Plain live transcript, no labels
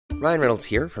Ryan Reynolds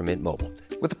here from Mint Mobile.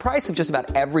 With the price of just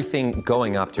about everything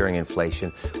going up during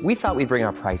inflation, we thought we'd bring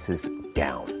our prices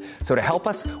down. So to help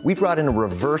us, we brought in a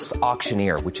reverse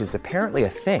auctioneer, which is apparently a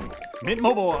thing. Mint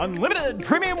Mobile Unlimited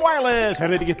Premium Wireless. How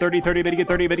to get 30, 30, bit to get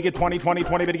 30, bit to get 20, 20,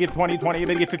 20, bit to get 20, 20,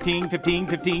 bit to get 15, 15,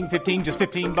 15, 15, just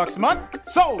 $15 a month?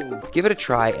 Sold! Give it a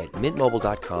try at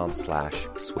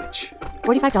mintmobile.com/switch.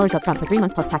 $45 up front for 3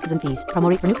 months plus taxes and fees. Promo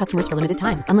rate for new customers for limited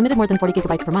time. Unlimited more than 40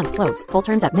 gigabytes per month. Slows full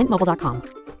terms at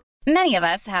mintmobile.com. Many of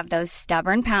us have those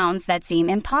stubborn pounds that seem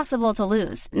impossible to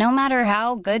lose, no matter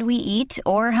how good we eat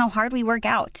or how hard we work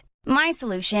out. My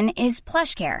solution is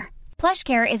PlushCare.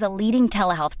 PlushCare is a leading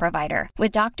telehealth provider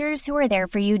with doctors who are there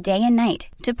for you day and night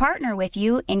to partner with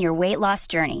you in your weight loss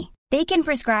journey. They can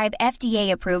prescribe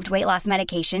FDA-approved weight loss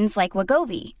medications like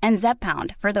Wegovy and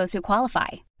Zepbound for those who qualify.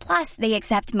 Plus, they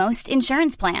accept most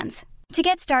insurance plans. To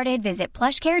get started, visit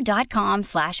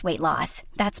plushcare.com/weightloss.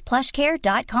 That's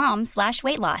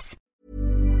plushcare.com/weightloss.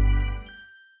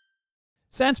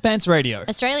 Sans Pants Radio,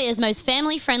 Australia's most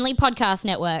family-friendly podcast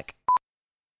network.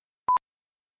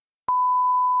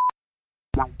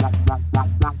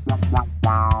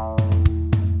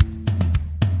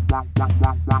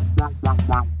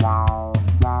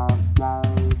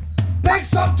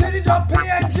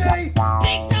 BigSoftTitty.png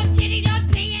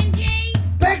BigSoftTitty.png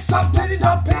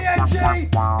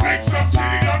BigSoftTitty.png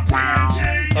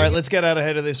BigSoftTitty.png. All right, let's get out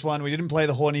ahead of this one. We didn't play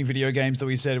the horny video games that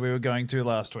we said we were going to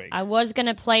last week. I was going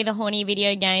to play the horny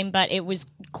video game, but it was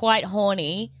quite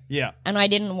horny. Yeah. And I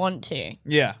didn't want to.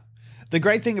 Yeah. The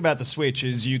great thing about the Switch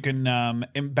is you can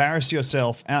embarrass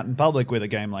yourself out in public with a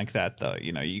game like that, though.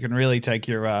 You know, you can really take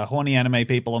your horny anime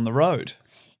people on the road.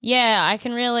 Yeah, I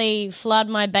can really flood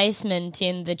my basement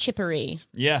in the chippery.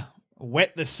 Yeah.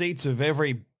 Wet the seats of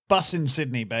every bus in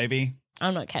Sydney, baby.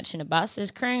 I'm not catching a bus.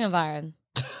 There's coronavirus.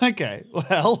 Okay.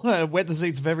 Well, wet the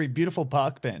seats of every beautiful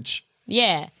park bench.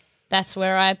 Yeah. That's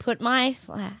where I put my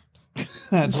flaps.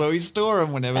 That's where we store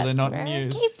them whenever they're not in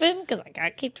use. I keep them because I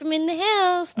can't keep them in the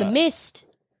house. The mist.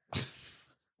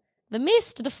 The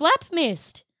mist. The flap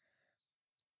mist.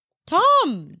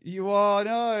 Tom. You are,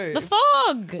 no. The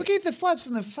fog. We keep the flaps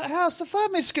in the house. The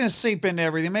flap mist's going to seep into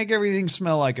everything, make everything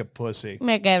smell like a pussy.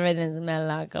 Make everything smell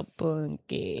like a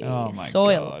punky. Oh, my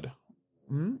soil. God.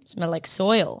 Smell like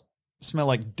soil. Smell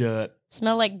like dirt.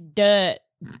 Smell like dirt.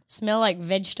 Smell like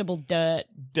vegetable dirt.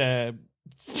 Damn.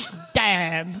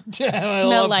 Damn. Damn,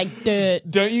 Smell like dirt.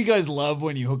 Don't you guys love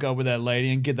when you hook up with that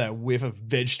lady and get that whiff of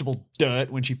vegetable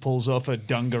dirt when she pulls off her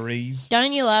dungarees?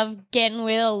 Don't you love getting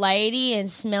with a lady and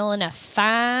smelling a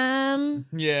farm?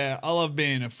 Yeah, I love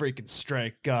being a freaking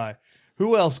straight guy.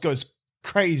 Who else goes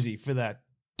crazy for that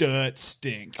dirt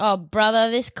stink? Oh, brother,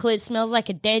 this clit smells like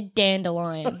a dead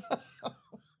dandelion.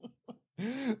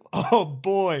 Oh,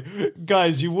 boy.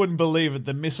 Guys, you wouldn't believe it.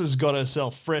 The missus got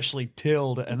herself freshly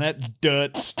tilled, and that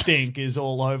dirt stink is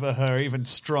all over her, even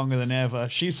stronger than ever.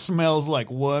 She smells like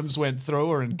worms went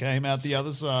through her and came out the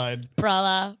other side.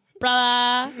 Brother,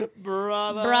 my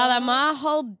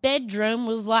whole bedroom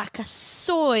was like a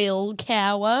soil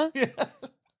cower. Yeah.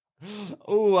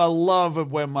 Oh, I love it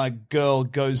when my girl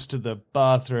goes to the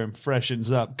bathroom,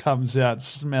 freshens up, comes out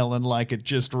smelling like it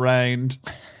just rained.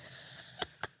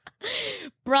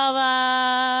 Brother,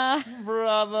 I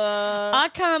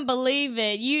can't believe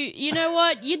it. You know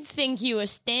what? You'd think you were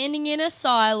standing in a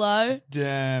silo.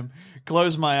 Damn.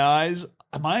 Close my eyes.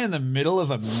 Am I in the middle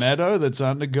of a meadow that's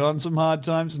undergone some hard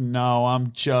times? No,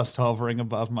 I'm just hovering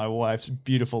above my wife's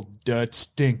beautiful dirt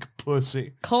stink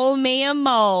pussy. Call me a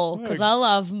mole, because I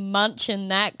love munching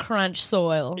that crunch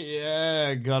soil.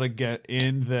 Yeah, gotta get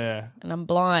in there. And I'm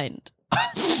blind.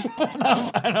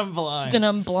 And I'm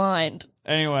blind.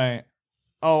 Anyway,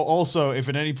 also, if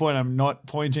at any point I'm not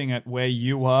pointing at where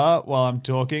you are while I'm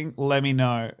talking, let me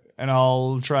know, and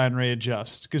I'll try and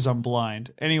readjust because I'm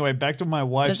blind. Anyway, back to my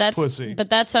wife's pussy.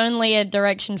 But that's only a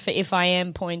direction for if I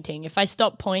am pointing. If I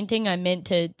stop pointing, I meant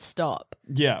to stop.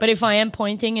 Yeah. But if I am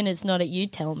pointing and it's not at you,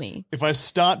 tell me. If I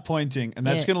start pointing, and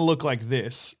that's going to look like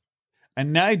this,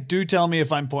 and now do tell me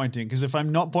if I'm pointing, because if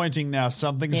I'm not pointing now,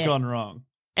 something's gone wrong.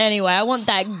 Anyway, I want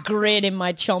that grit in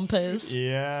my chompers.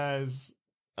 Yes.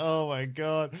 Oh, my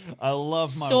God. I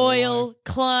love my soil wife.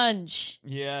 Clunch.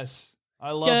 Yes.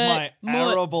 I love my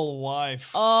arable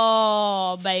wife.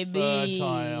 Oh,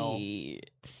 baby.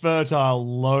 Fertile,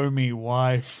 loamy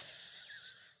wife.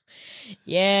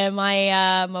 Yeah,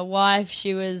 my wife,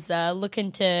 she was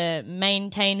looking to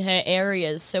maintain her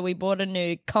areas, so we bought a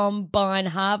new combine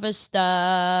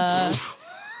harvester.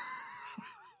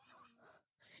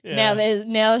 Yeah.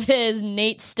 Now there's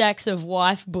neat stacks of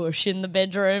wife bush in the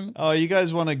bedroom. Oh, you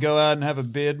guys want to go out and have a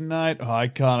beer tonight? Oh, I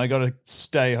can't. I got to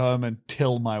stay home and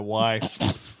till my wife.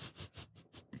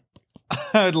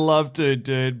 I'd love to,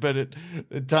 dude, but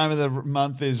the time of the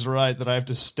month is right that I have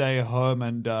to stay home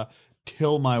and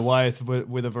till my wife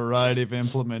with a variety of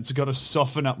implements. Got to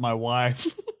soften up my wife.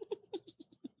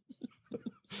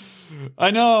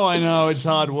 I know, it's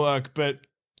hard work, but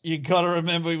you got to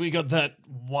remember we got that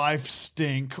wife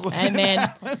stink. Hey,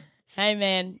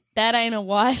 man, that ain't a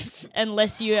wife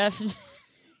unless you have...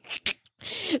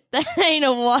 That ain't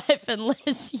a wife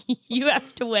unless you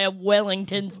have to wear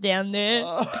Wellingtons down there.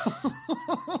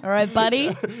 All right, buddy?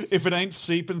 If it ain't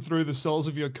seeping through the soles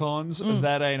of your cons,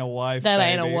 that ain't a wife, That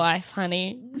baby. ain't a wife,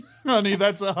 honey. Honey,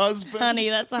 that's a husband. Honey,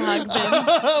 that's a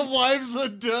husband. Wives are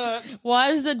dirt.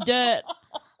 Wives are dirt.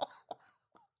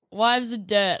 Wives are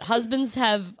dirt. Husbands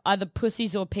have either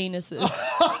pussies or penises.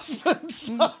 Husbands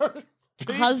are people.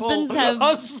 Husbands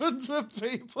are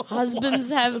people.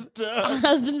 Husbands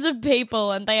are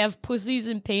people, and they have pussies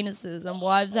and penises, and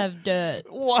wives have dirt.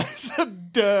 Wives are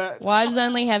dirt. Wives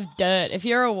only have dirt. If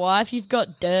you're a wife, you've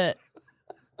got dirt.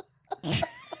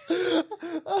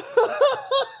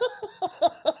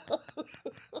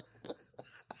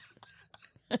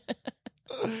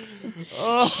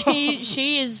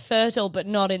 She is fertile, but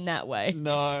not in that way.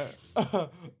 No.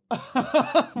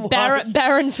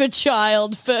 Barren for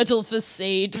child, fertile for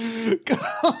seed.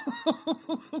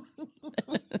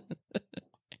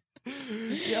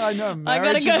 Yeah, I know. I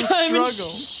Marriage gotta go is a home and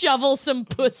struggle. shovel some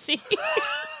pussy.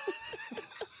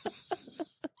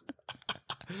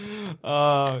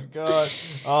 Oh, God.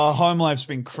 Oh, home life's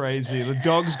been crazy. The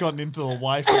dog's gotten into the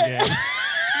wife again.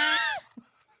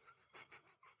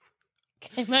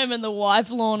 Came home and the wife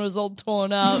lawn was all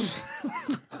torn up.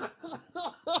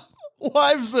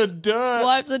 Wives are dirt.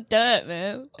 Wives are dirt,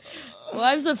 man.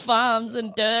 Wives are farms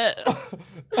and dirt.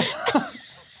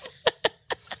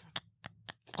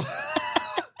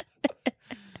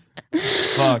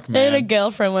 Fuck, I had a man.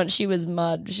 girlfriend once. She was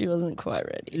mud. She wasn't quite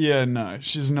ready. Yeah, no,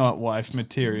 she's not wife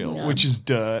material, No. which is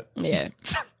dirt. Yeah.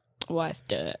 Wife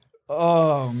dirt.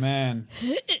 Oh, man.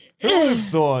 Who would have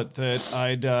thought that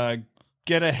I'd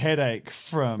get a headache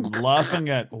from laughing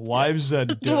at wives are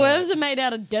dirt? Wives are made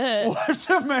out of dirt. Wives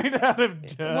are made out of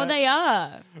dirt. Well, they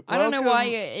are. I don't know why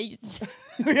you...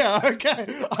 Yeah, okay.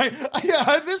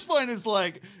 At this point, it's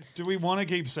like, do we want to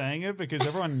keep saying it? Because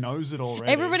everyone knows it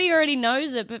already. Everybody already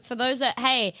knows it, but for those that,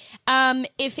 hey,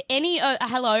 if any,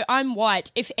 hello, I'm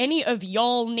white. If any of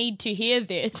y'all need to hear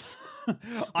this,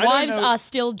 wives are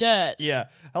still dirt. Yeah.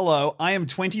 Hello, I am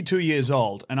 22 years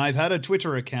old, and I've had a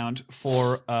Twitter account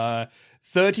for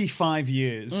 35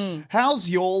 years. How's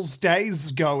y'all's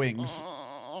days goings?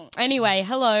 Anyway,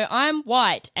 hello, I'm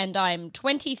white and I'm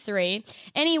 23.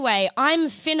 Anyway, I'm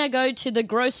finna go to the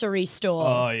grocery store.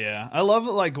 Oh, yeah. I love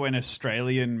it, like, when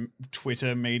Australian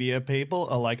Twitter media people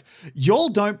are like, y'all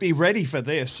don't be ready for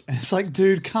this. And it's like,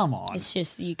 dude, come on. It's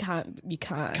just, you can't.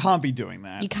 Can't be doing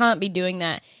that. You can't be doing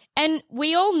that. And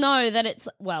we all know that it's,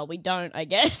 well, we don't, I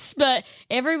guess, but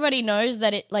everybody knows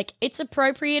that it's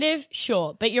appropriative,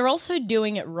 sure, but you're also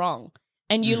doing it wrong.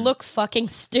 And you look fucking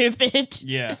stupid.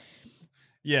 Yeah.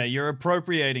 Yeah, you're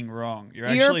appropriating wrong. You're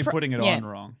actually putting it on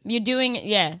wrong. You're doing it,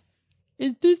 yeah.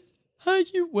 Is this how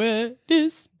you wear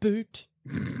this boot?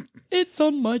 It's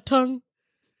on my tongue.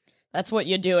 That's what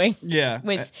you're doing. Yeah.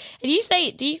 Do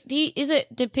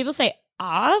people say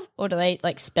Arv, or do they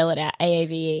like spell it out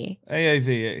AAVE?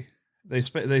 AAVE. They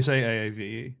say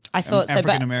AAVE. I thought so, but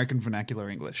African American Vernacular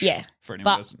English. yeah, For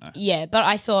anyone who doesn't know. Yeah, but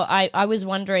I thought I was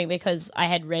wondering because I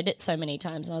had read it so many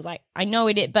times, and I was like, I know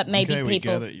it, but maybe Okay,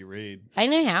 people. we get it. You read. I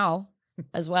know how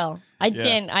as well.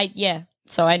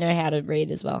 So I know how to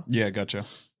read as well, Yeah, gotcha.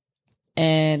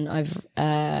 and I've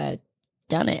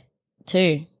done it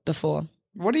too before.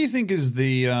 What do you think is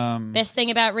the Best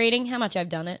thing about reading, how much I've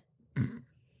done it.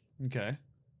 Okay.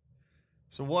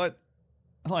 So what,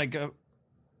 like,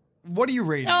 what are you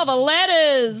reading? Oh, the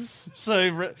letters. So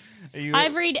are you?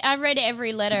 I've read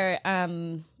every letter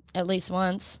at least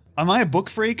once. Am I a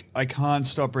book freak? I can't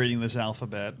stop reading this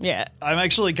alphabet. Yeah. I'm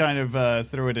actually kind of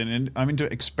through it in. I'm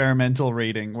into experimental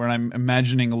reading where I'm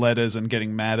imagining letters and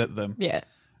getting mad at them. Yeah.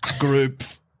 Group.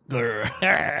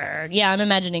 Yeah, I'm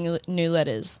imagining new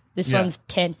letters. This Yeah. one's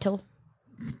Tantal.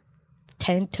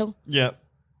 Tantal. Yep.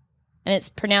 And it's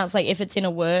pronounced like if it's in a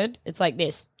word, it's like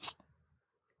this.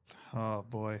 Oh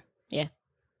boy. Yeah.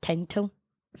 Tantal.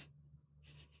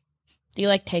 Do you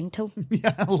like Tantal?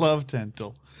 Yeah, I love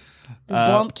Tental.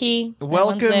 Blomkey. that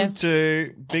one's there. Welcome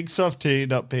to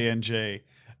bigsoftt.png.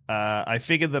 I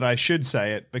figured that I should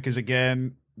say it because,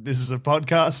 again, this is a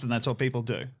podcast and that's what people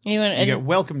do. You get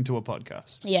welcome to a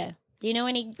podcast. Yeah. Do you know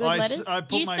any good letters? I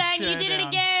put You my sang, you chair did it down.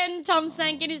 again. Tom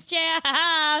sank in his chair. Ha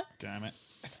ha. Damn it.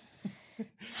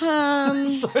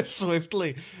 so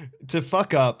swiftly. To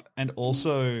fuck up and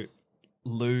also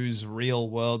lose real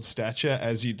world stature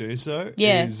as you do so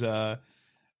is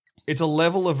it's a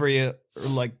level of reality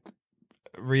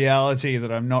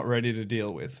that I'm not ready to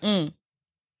deal with.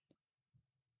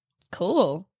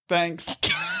 Cool. Thanks.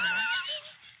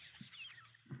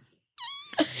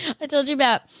 I told you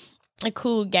about a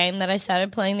cool game that I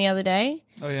started playing the other day.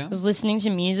 Oh yeah. I was listening to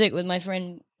music with my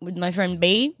friend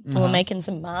B. We were making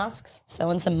some masks,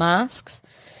 sewing some masks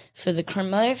for the creme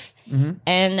loaf,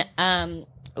 and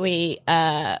we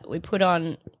put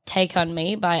on "Take on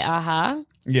Me" by Aha.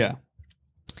 Yeah.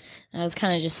 And I was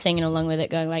kind of just singing along with it,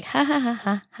 going like ha ha ha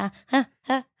ha ha ha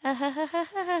ha ha ha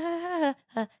ha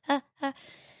ha ha ha.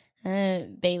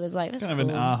 B was like, "That's kind cool."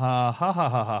 of an aha ha ha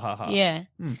ha ha ha ha. Yeah.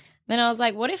 Then I was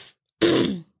like, "What if?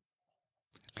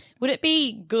 Would it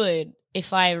be good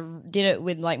if I did it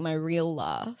with like my real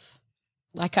laugh,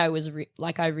 like I was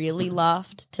like I really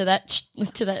laughed to that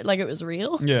like it was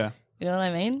real? Yeah. You know what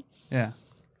I mean? Yeah.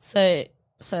 So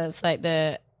it's like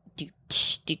the. Do you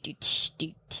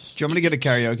want me to get a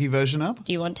karaoke version up?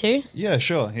 Do you want to? Yeah,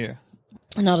 sure. Here.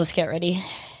 And I'll just get ready.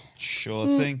 Sure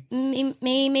thing.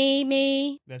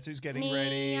 Me. That's who's getting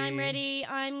ready. I'm ready.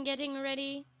 I'm getting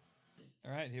ready.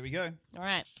 All right, here we go. All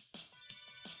right.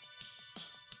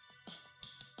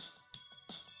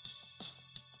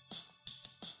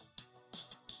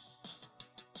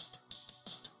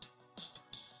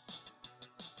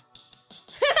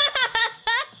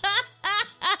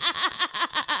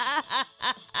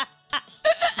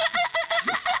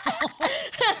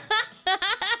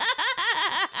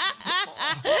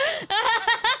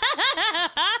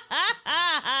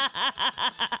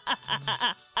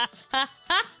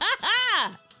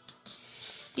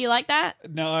 Do you like that?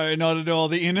 No, not at all.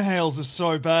 The inhales are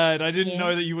so bad. I didn't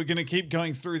know that you were going to keep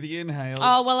going through the inhales.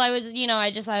 Oh, well, I was,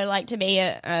 I like to be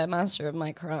a master of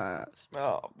my craft.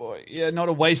 Oh, boy. Yeah, not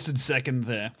a wasted second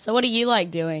there. So what do you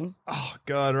like doing? Oh,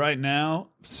 God, right now,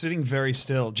 sitting very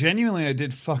still. Genuinely, I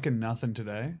did fucking nothing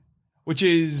today, which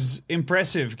is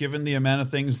impressive given the amount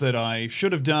of things that I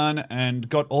should have done and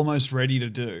got almost ready to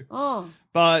do. Oh.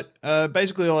 But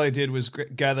basically all I did was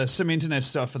gather some internet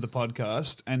stuff for the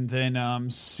podcast and then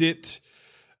sit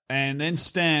and then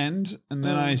stand, and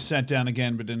then I sat down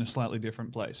again but in a slightly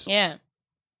different place. Yeah.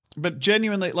 But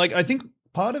genuinely, like, I think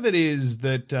part of it is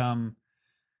that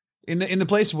in the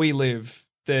place we live,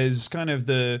 there's kind of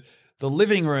the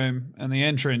living room and the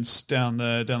entrance down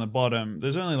the bottom.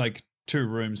 There's only like 2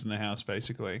 rooms in the house,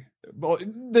 basically. Well,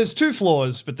 there's 2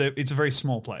 floors, but it's a very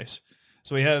small place.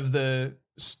 So we have the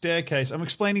staircase. I'm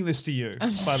explaining this to you. I'm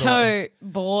by the so way.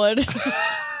 bored.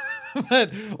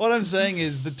 But what I'm saying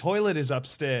is the toilet is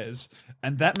upstairs,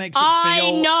 and that makes it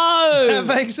know. That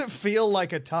makes it feel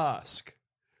like a task.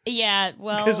 Yeah,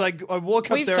 well, because I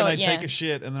walk up there and I take a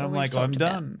shit, and then I'm like, I'm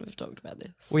done. We've talked about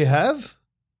this. We have?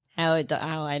 How I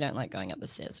don't like going up the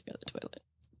stairs to go to the toilet.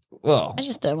 Well, I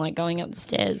just don't like going up the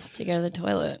stairs to go to the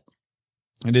toilet.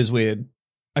 It is weird.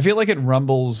 I feel like it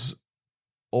rumbles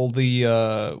all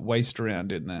the waste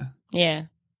around in there. Yeah.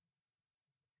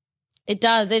 It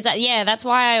does. That's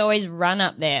why I always run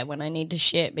up there when I need to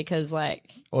shit, because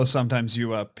like... Or sometimes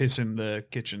you piss in the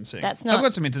kitchen sink. That's not... I've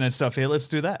got some internet stuff here. Let's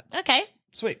do that. Okay.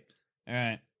 Sweet. All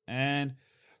right. And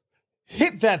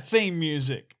hit that theme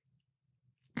music.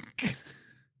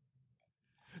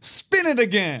 Spin it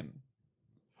again.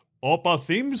 Oppa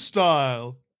theme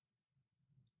style.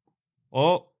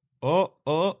 Oh.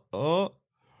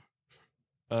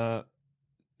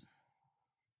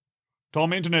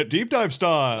 Tom Internet Deep Dive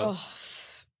style. Oh.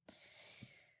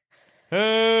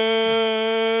 Hey!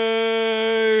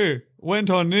 Went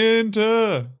on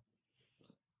into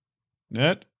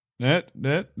net.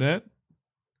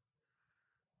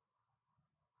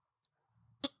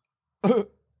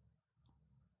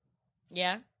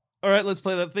 Yeah. All right, let's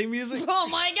play that theme music. Oh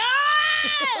my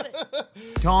God!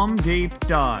 Tom Deep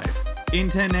Dive.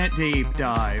 Internet Deep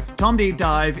Dive. Tom Deep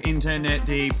Dive, Internet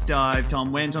Deep Dive.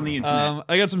 Tom went on the internet.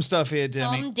 I got some stuff here,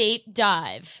 Demi. Tom Deep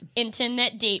Dive.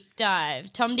 Internet Deep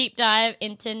Dive. Tom Deep Dive.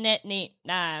 Internet Deep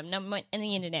Dive. No, on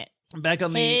the internet. Back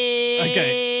on the... Hey,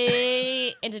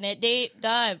 okay. Internet Deep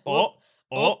Dive. Oh.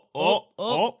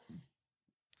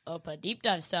 Up a deep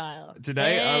dive style.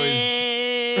 Today I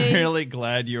was really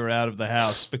glad you were out of the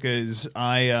house, because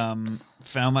I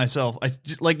found myself,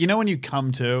 like, you know when you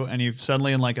come to and you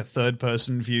suddenly in like a third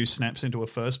person view snaps into a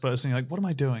first person, you're like, what am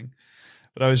I doing?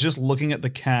 But I was just looking at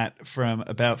the cat from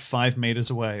about 5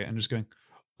 meters away and just going,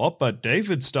 Oppa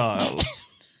David style.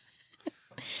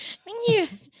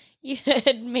 You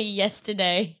heard me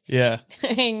yesterday. Yeah.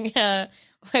 Saying,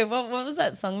 wait, what was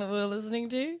that song that we were listening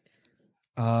to?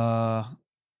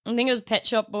 I think it was Pet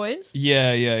Shop Boys.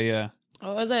 Yeah.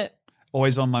 What was it?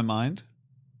 Always on my mind.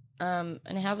 And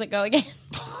how's it go again?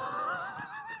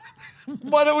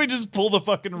 Why don't we just pull the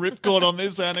fucking ripcord on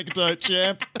this anecdote,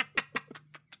 champ?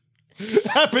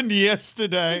 Happened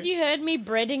yesterday. Because you heard me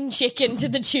breading chicken to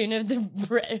the tune of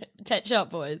the Pet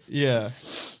Shop Boys. Yeah.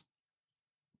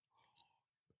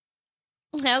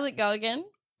 How's it go again?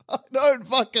 I don't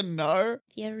fucking know.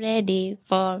 You're ready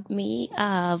for me,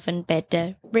 oven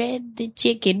better bread the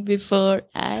chicken before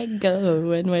I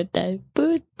go. And when I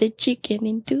put the chicken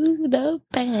into the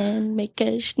pan, make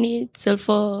a schnitzel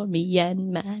for me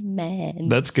and my man.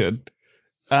 That's good.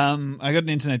 I got an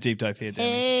internet deep dive here, Demi.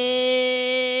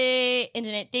 Hey,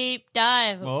 internet deep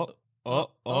dive. Oh.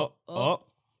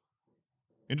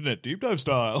 Internet deep dive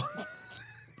style.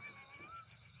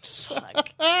 Fuck.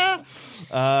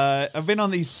 I've been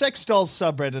on the sex dolls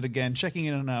subreddit again, checking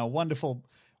in on our wonderful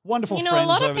friends over there. A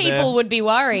lot of people would be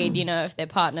worried, if their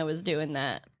partner was doing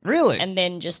that. Really? And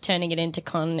then just turning it into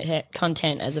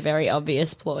content as a very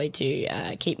obvious ploy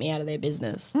to keep me out of their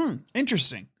business.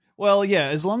 Interesting. Well, yeah,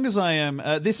 as long as I am,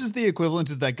 this is the equivalent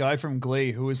of that guy from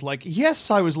Glee who was like, yes,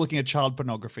 I was looking at child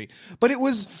pornography, but it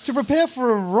was to prepare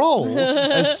for a role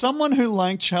as someone who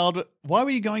liked child. Why were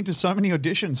you going to so many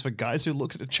auditions for guys who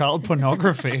looked at child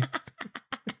pornography?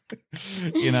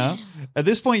 At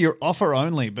this point, you're offer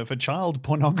only, but for child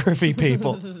pornography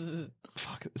people,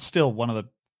 fuck, it's still one of the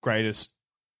greatest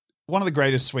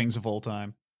swings of all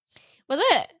time. Was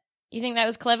it? You think that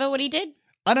was clever what he did?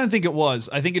 I don't think it was.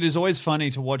 I think it is always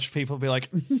funny to watch people be like,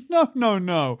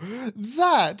 no,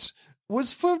 that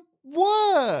was for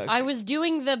work. I was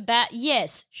doing the bad.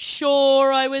 Yes,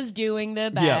 sure, I was doing the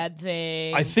bad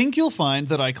thing. I think you'll find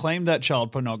that I claimed that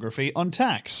child pornography on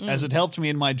tax as it helped me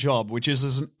in my job, which is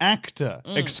as an actor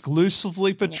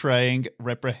exclusively portraying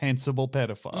reprehensible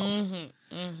pedophiles.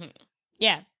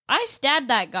 Yeah, I stabbed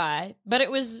that guy, but it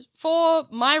was for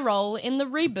my role in the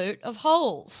reboot of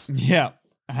Holes. Yeah.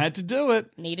 I had to do it.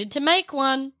 Needed to make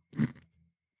one.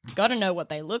 Got to know what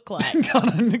they look like.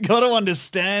 Got to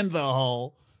understand the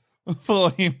whole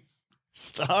for him.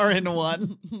 Star in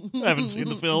one. I haven't seen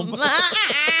the film.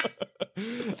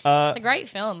 It's a great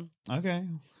film. Okay.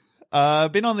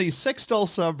 Been on the sex doll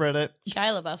subreddit.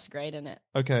 Shia LaBeouf's great in it.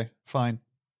 Okay, fine.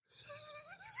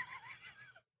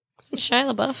 Is it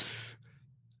Shia LaBeouf?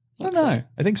 I don't know.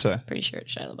 I think so. Pretty sure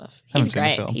it's Shia LaBeouf. Haven't He's seen the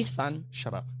great. film. He's fun.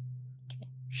 Shut up.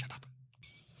 Shut up.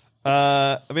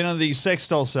 I've been on the sex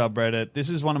doll subreddit. This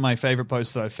is one of my favorite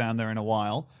posts that I've found there in a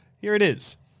while. Here it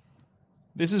is.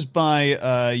 This is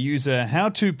by user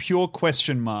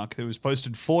HowToPure ? It was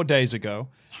posted 4 days ago.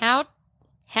 How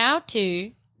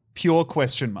to Pure ?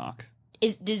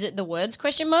 Is it the words ?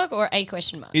 Or a ?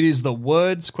 It is the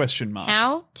words ?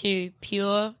 How to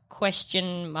pure ?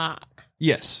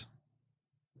 Yes.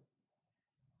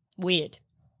 Weird.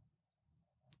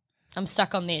 I'm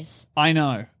stuck on this. I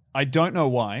know. I don't know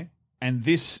why, and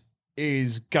this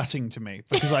is gutting to me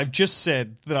because I've just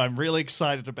said that I'm really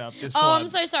excited about this one. I'm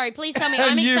so sorry. Please tell me.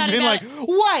 And I'm excited you've been about like,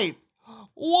 wait,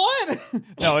 what?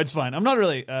 No, it's fine. I'm not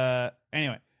really.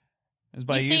 Anyway, it's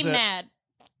by you user. seem mad.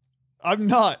 I'm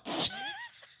not.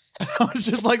 I was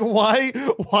just like, why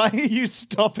are you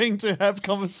stopping to have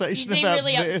conversation about this? You seem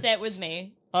really upset with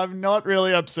me. I'm not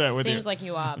really upset with you. Seems like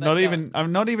you are.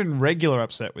 I'm not even regular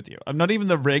upset with you. I'm not even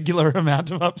the regular amount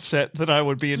of upset that I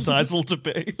would be entitled to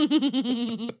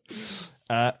be.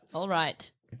 All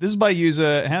right. This is by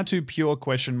user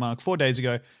HowToPure ? 4 days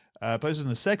ago, posted in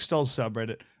the sex dolls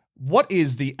subreddit. What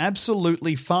is the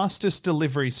absolutely fastest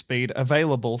delivery speed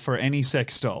available for any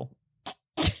sex doll?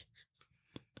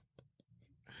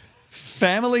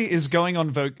 Family is going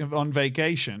on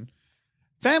vacation.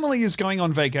 Family is going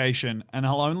on vacation, and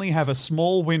I'll only have a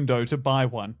small window to buy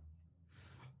one.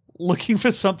 Looking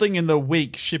for something in the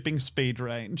week shipping speed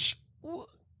range.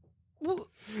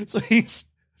 So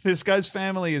this guy's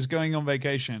family is going on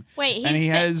vacation. Wait, and he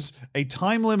has a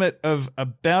time limit of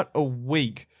about a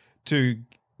week to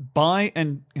buy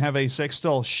and have a sex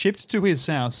doll shipped to his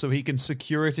house so he can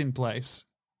secure it in place.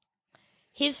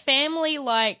 His family,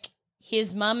 like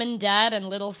his mum and dad and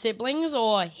little siblings,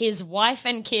 or his wife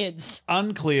and kids?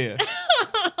 Unclear.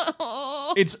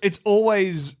 It's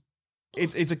always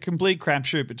it's a complete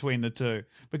crapshoot between the two,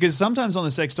 because sometimes on the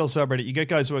sex doll subreddit you get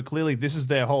guys who are clearly this is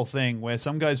their whole thing, where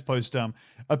some guys post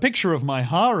a picture of my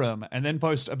harem and then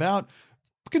post about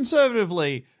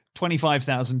conservatively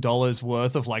 $25,000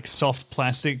 worth of like soft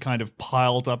plastic kind of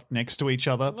piled up next to each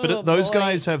other. But those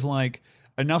guys have like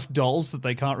enough dolls that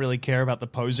they can't really care about the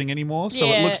posing anymore. So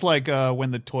it looks like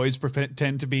when the toys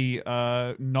tend to be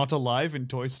not alive in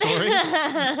Toy Story.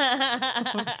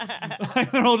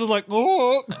 They're all just like,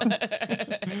 oh,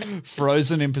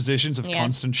 frozen in positions of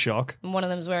constant shock. And one of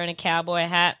them's wearing a cowboy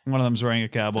hat. One of them's wearing a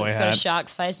cowboy hat. It's got a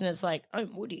shark's face, and it's like,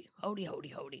 I'm Woody. Hody,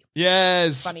 hody, hody.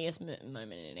 Yes. Funniest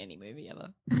moment in any movie ever.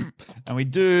 And we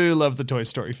do love the Toy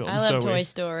Story films, I love Toy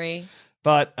Story.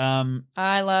 But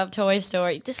I love Toy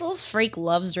Story. This little freak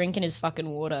loves drinking his fucking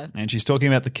water. And she's talking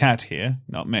about the cat here,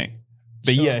 not me.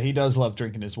 But yeah, he does love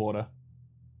drinking his water.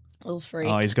 Little freak.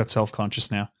 Oh, he's got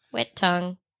self-conscious now. Wet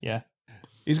tongue. Yeah.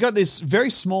 He's got this very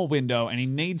small window and he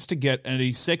needs to get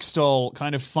a sex doll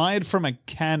kind of fired from a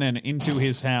cannon into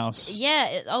his house.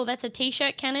 Yeah. That's a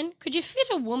T-shirt cannon? Could you fit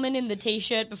a woman in the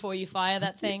T-shirt before you fire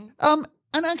that thing? And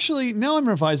actually, now I'm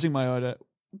revising my order.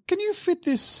 Can you fit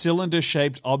this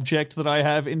cylinder-shaped object that I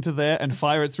have into there and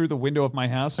fire it through the window of my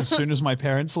house as soon as my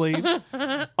parents leave?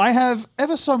 I have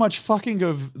ever so much fucking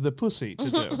of the pussy to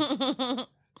do.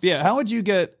 Yeah, how would you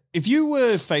get... If you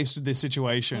were faced with this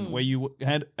situation where you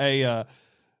had a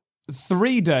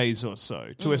 3 days or so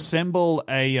to assemble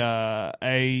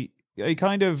a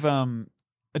kind of a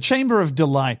chamber of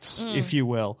delights, if you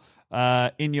will,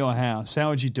 in your house, how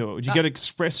would you do it? Would you get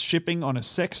express shipping on a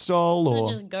sex doll, or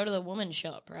just go to the woman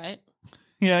shop, right?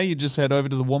 Yeah, you just head over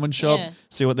to the woman shop,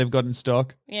 see what they've got in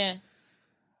stock. Yeah.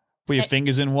 Put your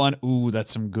fingers in one. Ooh,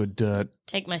 that's some good dirt.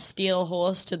 Take my steel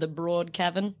horse to the broad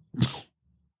cavern.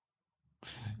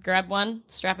 Grab one,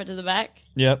 strap it to the back.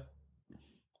 Yep.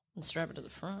 And strap it to the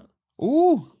front.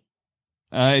 Ooh.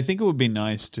 I think it would be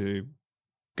nice to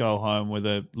go home with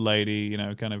a lady,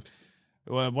 kind of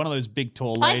one of those big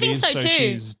tall ladies. I think so too.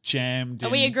 She's jammed. Are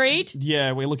we agreed?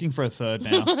 Yeah, we're looking for a third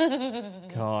now.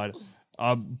 God.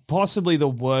 Possibly the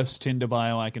worst Tinder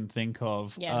bio I can think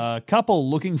of. Yeah. Couple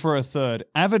looking for a third.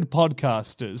 Avid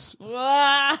podcasters.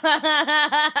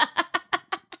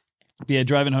 Yeah,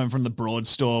 driving home from the Broad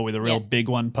store with a real big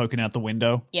one poking out the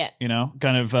window. Yeah.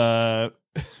 Kind of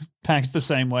packed the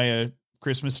same way a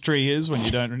Christmas tree is when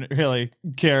you don't really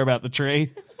care about the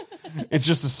tree. It's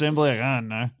just a symbol. Like, I don't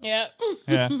know. Yeah.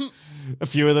 Yeah. A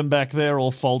few of them back there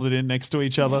all folded in next to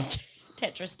each other.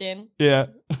 Tetris in. Yeah.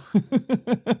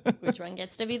 Which one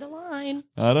gets to be the line?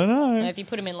 I don't know. No, if you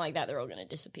put them in like that, they're all going to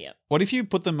disappear. What if you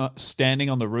put them standing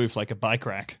on the roof like a bike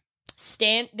rack?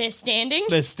 They're standing?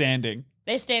 They're standing.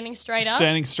 They're standing straight up?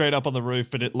 Standing straight up on the roof,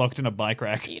 but it locked in a bike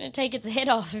rack. You're going to take its head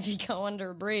off if you go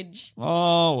under a bridge.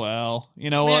 Oh, well.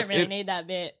 You know we what? don't really need that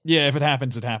bit. Yeah, if it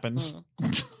happens, it happens.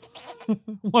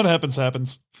 What happens,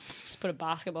 happens. Just put a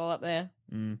basketball up there.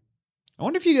 I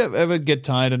wonder if you ever get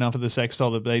tired enough of the sex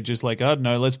doll that they just like, I don't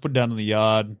know, let's put it down in the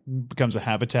yard. It becomes a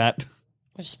habitat.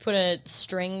 Or just put a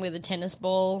string with a tennis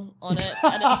ball on it,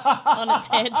 on its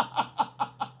head.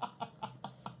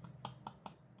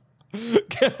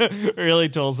 Get a really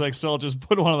tall sex doll, just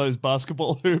put one of those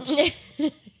basketball hoops.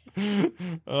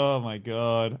 Oh my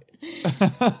God.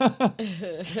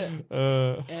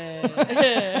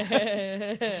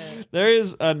 There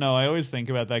is no, I always think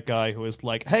about that guy who is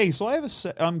like, hey, so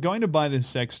I'm going to buy this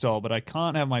sex doll, but I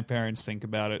can't have my parents think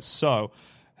about it. So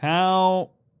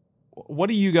what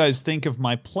do you guys think of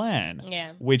my plan?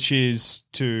 Yeah. Which is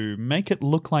to make it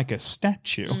look like a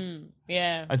statue.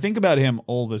 Yeah. I think about him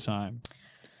all the time.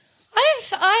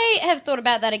 I have thought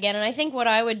about that again, and I think what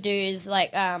I would do is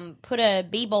like put a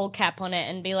b-ball cap on it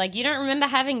and be like, you don't remember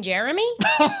having Jeremy?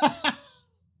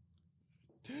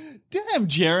 Damn,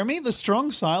 Jeremy, the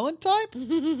strong silent type?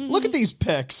 Look at these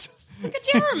pecs. Look at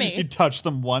Jeremy. You touch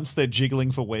them once, they're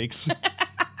jiggling for weeks.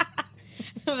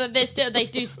 But they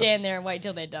do stand there and wait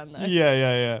till they're done, though.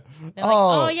 Yeah. They're like,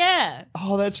 oh, yeah.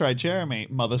 Oh, that's right, Jeremy.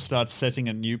 Mother starts setting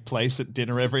a new place at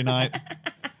dinner every night.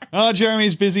 Oh,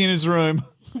 Jeremy's busy in his room.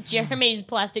 Jeremy's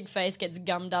plastic face gets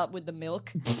gummed up with the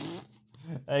milk.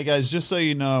 Hey, guys, just so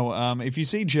you know, if you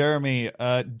see Jeremy,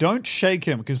 don't shake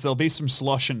him because there'll be some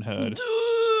sloshing heard.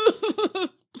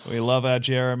 We love our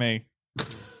Jeremy.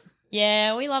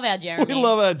 Yeah, we love our Jeremy. We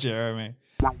love our Jeremy.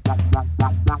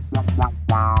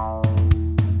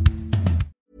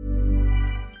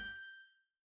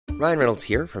 Ryan Reynolds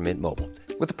here from Mint Mobile.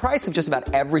 With the price of just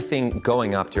about everything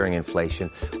going up during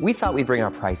inflation, we thought we'd bring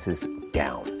our prices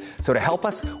down. So to help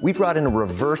us, we brought in a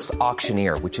reverse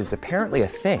auctioneer, which is apparently a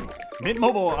thing. Mint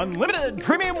Mobile Unlimited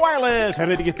Premium Wireless. How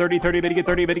to get 30, 30, bit to get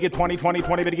 30, bit to get 20, 20,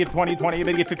 20, bit to get 20, 20,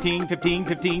 bit to get 15, 15,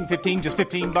 15, 15, just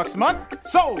 $15 a month?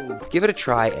 Sold! Give it a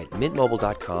try at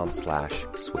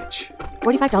mintmobile.com/switch.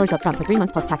 $45 up front for 3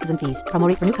 months plus taxes and fees. Promo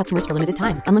rate for new customers for limited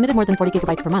time. Unlimited more than 40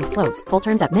 gigabytes per month. Slows full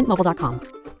terms at mintmobile.com.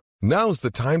 Now's the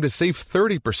time to save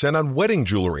 30% on wedding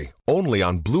jewelry, only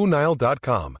on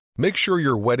BlueNile.com. Make sure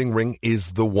your wedding ring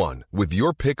is the one with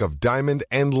your pick of diamond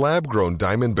and lab-grown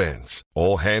diamond bands,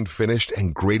 all hand-finished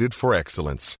and graded for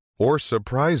excellence. Or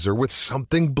surprise her with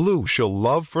something blue she'll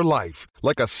love for life,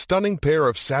 like a stunning pair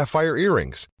of sapphire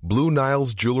earrings. Blue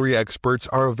Nile's jewelry experts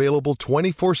are available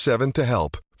 24/7 to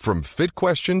help, from fit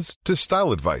questions to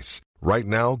style advice. Right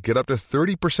now, get up to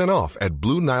 30% off at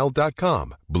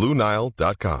BlueNile.com.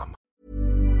 BlueNile.com.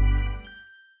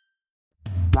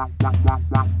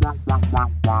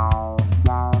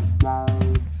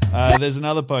 There's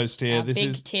another post here. Our this big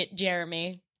is tit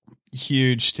Jeremy.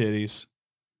 huge titties.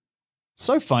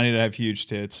 So funny to have huge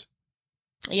tits.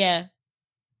 Yeah.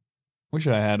 Wish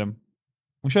I had them.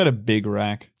 Wish I had a big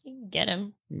rack. You can get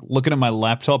him. Looking at my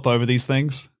laptop over these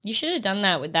things. You should have done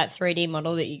that with that 3D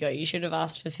model that you got. You should have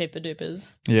asked for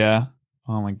Fippadoopers. Yeah.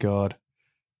 Oh my God.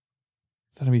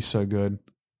 That'd be so good.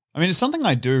 I mean, it's something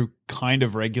I do kind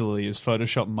of regularly is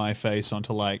Photoshop my face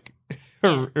onto like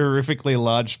horrifically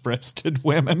large-breasted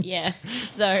women. Yeah.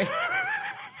 So...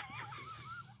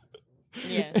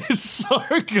 yeah. It's so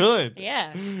good.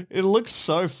 Yeah. It looks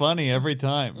so funny every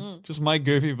time. Just my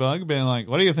goofy bug being like,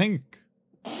 what do you think?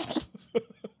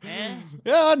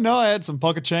 Yeah, no, I had some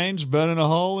pocket change burning a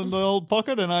hole in the old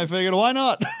pocket and I figured, why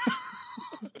not?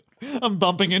 I'm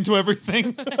bumping into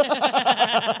everything.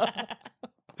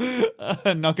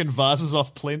 Knocking vases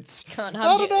off plinths. Can't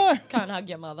I don't know. Can't hug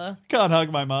your mother. Can't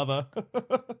hug my mother.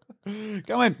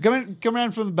 Come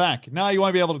around from the back. No, you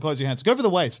won't be able to close your hands. Go for the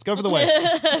waist. Go for the waist.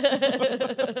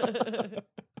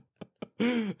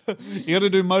 You got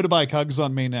to do motorbike hugs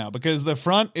on me now because the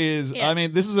front is, I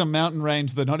mean, this is a mountain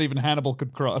range that not even Hannibal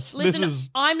could cross. Listen,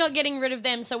 I'm not getting rid of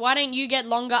them, so why don't you get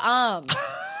longer arms?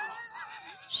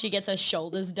 She gets her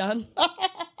shoulders done.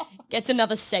 Gets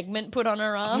another segment put on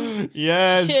her arms.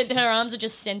 Yes. Her arms are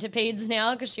just centipedes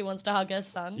now because she wants to hug her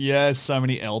son. Yes, so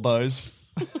many elbows.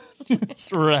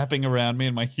 Just wrapping around me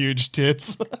and my huge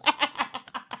tits.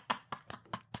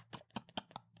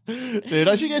 Dude,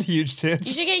 I should get huge tits.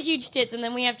 You should get huge tits, and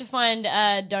then we have to find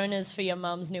donors for your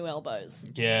mum's new elbows.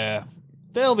 Yeah.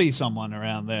 There'll be someone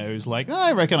around there who's like, oh,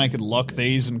 I reckon I could lock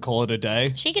these and call it a day.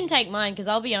 She can take mine because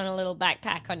I'll be on a little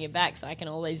backpack on your back so I can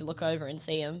always look over and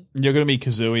see them. You're going to be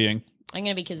kazooieing. I'm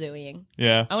going to be kazooieing.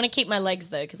 Yeah. I want to keep my legs,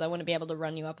 though, because I want to be able to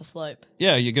run you up a slope.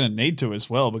 Yeah, you're going to need to as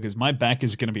well because my back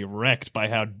is going to be wrecked by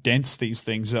how dense these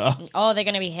things are. Oh, they're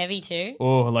going to be heavy too?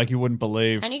 Oh, like you wouldn't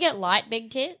believe. Can you get light big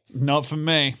tits? Not for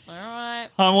me. All right.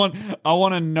 I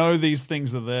want to know these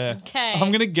things are there. Okay.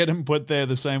 I'm going to get them put there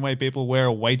the same way people wear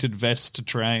a weighted vest to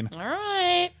train. All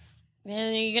right.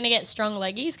 And you're going to get strong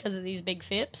leggies because of these big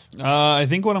fips? I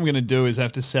think what I'm going to do is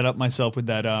have to set up myself with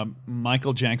that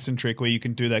Michael Jackson trick where you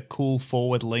can do that cool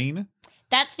forward lean.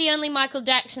 That's the only Michael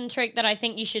Jackson trick that I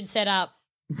think you should set up.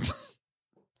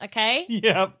 Okay?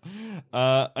 Yep.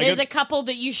 There's a couple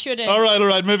that you shouldn't. All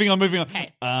right. Moving on.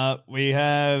 Okay. We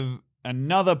have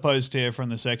another post here from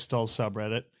the Sex Doll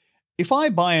subreddit. If I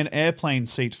buy an airplane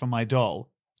seat for my doll,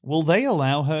 will they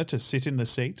allow her to sit in the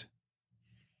seat?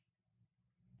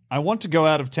 I want to go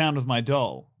out of town with my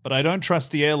doll, but I don't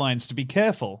trust the airlines to be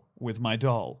careful with my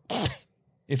doll.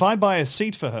 If I buy a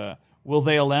seat for her, will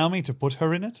they allow me to put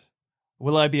her in it?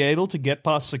 Will I be able to get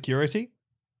past security?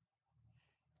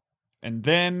 And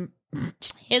then...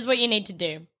 Here's what you need to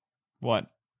do. What?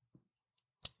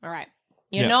 All right.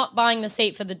 You're not buying the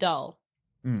seat for the doll.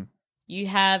 Mm. You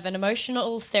have an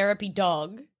emotional therapy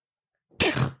dog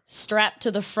strapped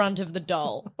to the front of the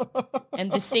doll. And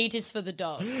the seat is for the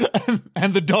dog.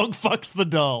 And the dog fucks the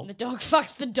doll. The dog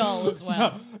fucks the doll as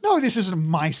well. No, this isn't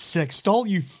my sex doll,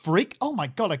 you freak. Oh my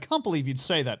God, I can't believe you'd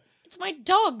say that. It's my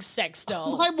dog's sex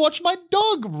doll. I watched my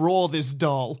dog roar this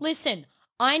doll. Listen,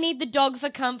 I need the dog for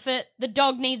comfort. The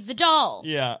dog needs the doll.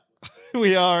 Yeah.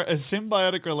 We are a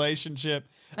symbiotic relationship.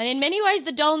 And in many ways,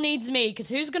 the doll needs me, because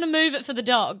who's going to move it for the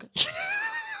dog?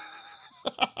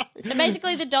 So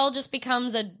basically, the doll just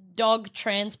becomes a dog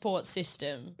transport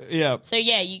system. Yeah. So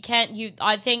yeah,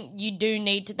 I think you do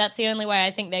need to, that's the only way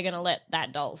I think they're going to let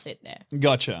that doll sit there.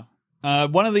 Gotcha.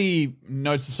 One of the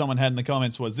notes that someone had in the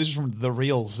comments was, this is from The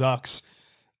Real Zucks.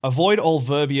 Avoid all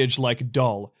verbiage like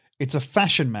doll. It's a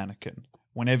fashion mannequin.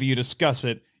 Whenever you discuss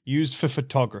it, used for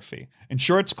photography.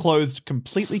 Ensure it's clothed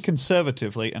completely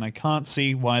conservatively, and I can't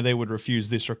see why they would refuse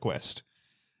this request.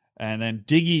 And then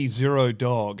Diggy Zero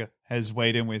Dog has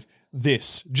weighed in with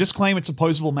this. Just claim it's a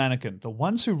posable mannequin. The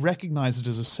ones who recognize it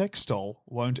as a sex doll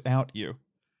won't out you.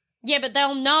 Yeah, but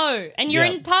they'll know. And you're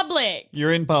in public.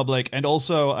 You're in public. And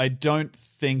also, I don't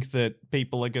think that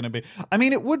people are going to be... I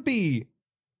mean, it would be...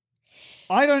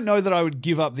 I don't know that I would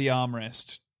give up the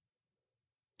armrest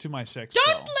to my sex doll.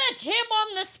 Don't let him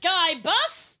on the sky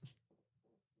bus!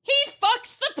 He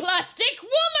fucks the plastic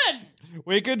woman!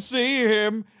 We could see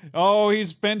him. Oh, he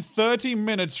spent 30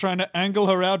 minutes trying to angle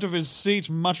her out of his seat,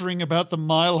 muttering about the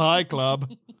Mile High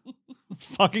Club.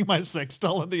 Fucking my sex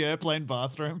doll in the airplane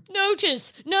bathroom.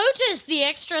 Notice the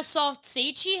extra soft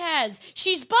seat she has.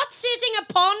 She's butt sitting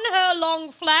upon her long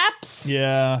flaps.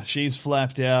 Yeah, she's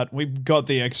flapped out. We've got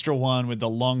the extra one with the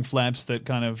long flaps that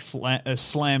kind of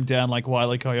slam down like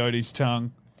Wile E. Coyote's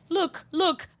tongue.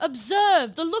 Look,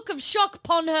 observe the look of shock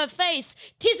upon her face.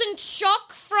 'Tisn't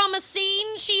shock from a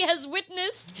scene she has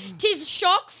witnessed. 'Tis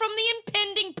shock from the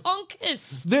impending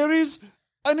ponkus. There is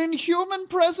an inhuman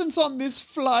presence on this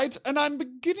flight, and I'm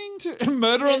beginning to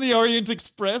Murder on the Orient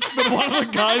Express, but one of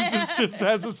the guys just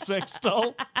has a sex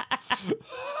doll.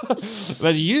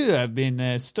 But you have been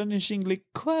astonishingly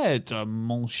quiet,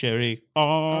 mon chéri.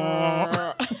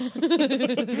 Oh.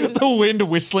 The wind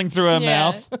whistling through her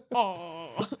mouth.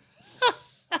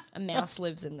 A mouse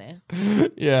lives in there.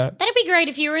 Yeah. That'd be great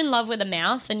if you were in love with a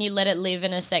mouse and you let it live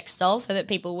in a sex doll so that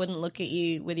people wouldn't look at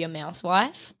you with your mouse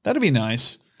wife. That'd be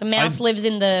nice. The mouse lives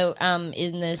in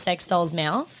the sex doll's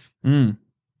mouth.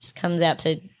 Just comes out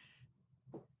to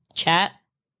chat.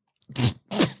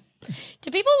 Do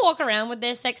people walk around with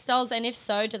their sex dolls, and if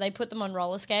so, do they put them on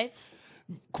roller skates?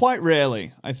 Quite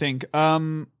rarely, I think.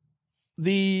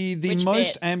 The Which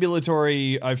most bit?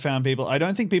 ambulatory I've found people, I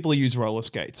don't think people use roller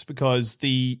skates because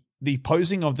the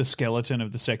posing of the skeleton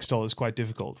of the sex doll is quite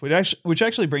difficult, which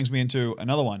actually brings me into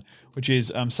another one, which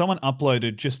is someone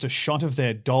uploaded just a shot of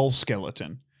their doll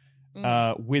skeleton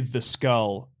with the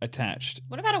skull attached.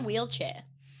 What about a wheelchair?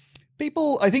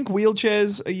 People, I think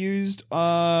wheelchairs are used.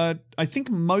 I think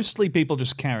mostly people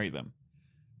just carry them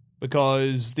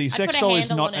because the sex doll is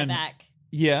not on her back.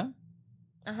 Yeah.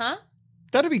 Uh-huh.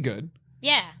 That'd be good.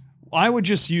 Yeah. I would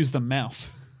just use the mouth.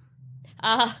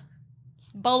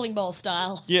 Bowling ball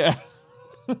style. Yeah.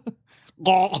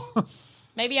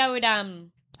 Maybe I would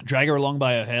drag her along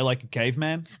by her hair like a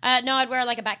caveman. no, I'd wear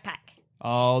like a backpack.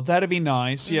 Oh, that'd be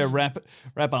nice. Yeah, wrap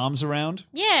arms around.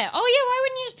 Yeah. Oh yeah, why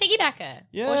wouldn't you just piggyback her?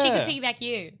 Yeah. Or she could piggyback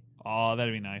you. Oh,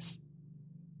 that'd be nice.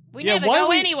 We never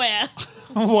go anywhere.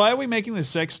 Why are we making the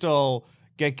sex doll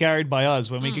get carried by us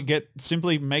when we could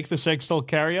simply make the sex doll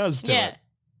carry us to it?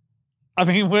 I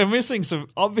mean, we're missing some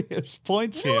obvious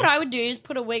points You know here. what I would do is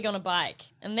put a wig on a bike,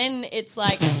 and then it's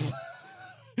like.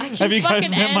 Have you guys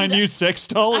met my new sex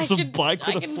doll? It's a bike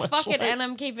with a flashlight. I can fuck it, and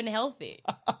I'm keeping healthy.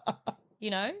 You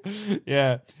know?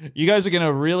 Yeah. You guys are going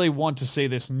to really want to see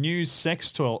this new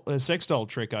sex doll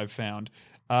trick I've found.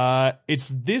 It's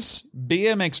this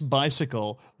BMX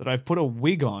bicycle that I've put a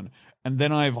wig on, and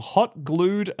then I've hot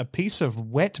glued a piece of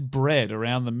wet bread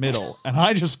around the middle, and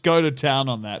I just go to town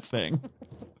on that thing.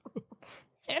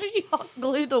 How did you hot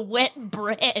glue the wet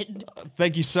bread?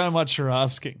 Thank you so much for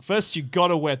asking. First, you got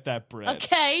to wet that bread.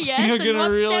 Okay, yes. You're And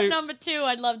what's step number 2?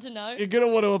 I'd love to know. You're going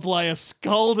to want to apply a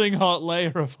scalding hot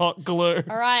layer of hot glue.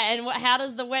 All right, and how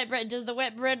does the wet bread? Does the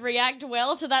wet bread react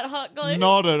well to that hot glue?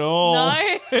 Not at all.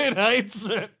 No? It hates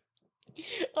it.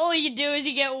 All you do is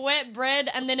you get wet bread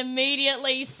and then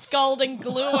immediately scalding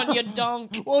glue on your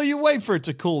donk. Well, you wait for it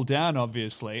to cool down,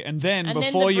 obviously, and then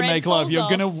before the you bread make love, falls you're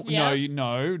gonna off. Yeah.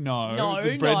 no,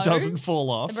 the bread doesn't fall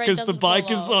off The bread because the doesn't bike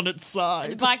fall is off. on its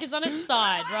side. The bike is on its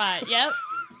side, right?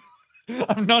 Yep.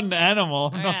 I'm not an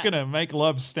animal. I'm not right. gonna make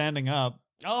love standing up.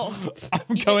 Oh,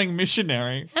 I'm going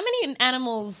missionary. how many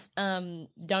animals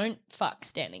don't fuck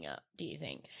standing up? Do you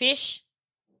think fish?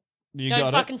 You Don't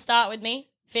got fucking start with me,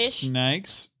 it. fish.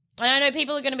 Snakes. And I know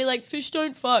people are going to be like, fish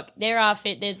don't fuck.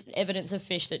 There's evidence of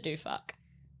fish that do fuck.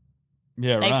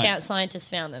 Yeah, right. Scientists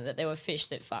found them that there were fish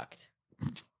that fucked.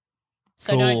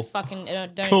 So Cool. don't fucking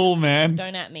don't Cool, man.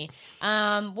 Don't at me.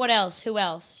 What else? Who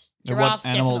else? What Giraffes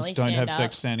animals definitely don't stand have up.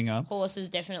 sex standing up? Horses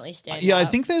definitely stand up. Yeah, I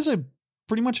think there's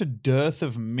pretty much a dearth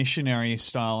of missionary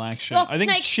style action. Oh, I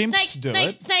think snake, chimps do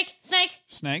it. Snake.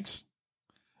 Snakes.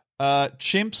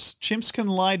 Chimps can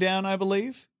lie down, I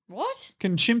believe. What?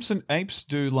 Can chimps and apes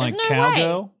do like There's no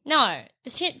cowgirl? way. No, the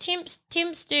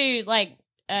chimps do like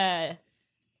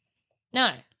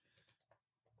no.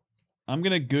 I'm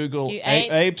gonna Google Do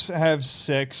apes have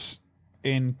sex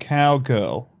in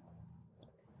cowgirl.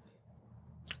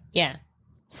 Yeah.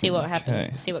 See what Okay.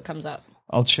 happens. See what comes up.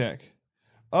 I'll check.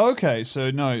 Okay,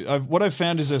 so no, what I've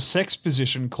found is a sex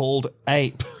position called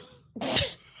ape.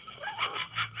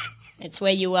 It's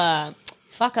where you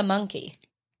fuck a monkey.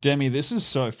 Demi, this is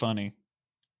so funny.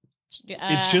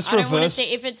 It's just I don't want to reverse.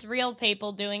 see if it's real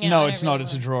people doing it. No, I don't it's not. really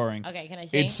It's a wanna- drawing. Okay, can I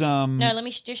see? It's No, let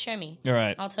me just show me. All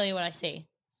right, I'll tell you what I see.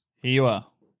 here you are.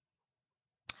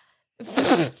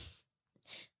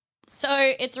 So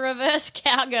it's a reverse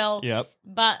cowgirl. Yep.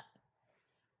 But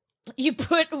You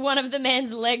put one of the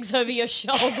man's legs over your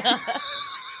shoulder.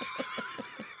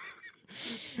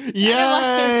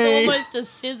 Yeah, It's almost a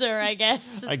scissor, I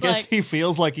guess. I guess he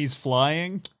feels like he's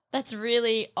flying. That's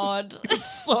really odd.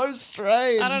 It's so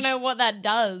strange. I don't know what that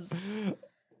does.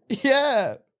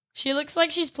 Yeah. She looks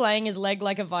like she's playing his leg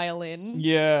like a violin.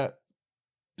 Yeah.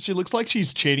 She looks like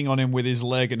she's cheating on him with his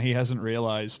leg and he hasn't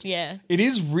realized. Yeah. It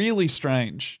is really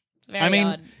strange. It's very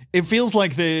odd. It feels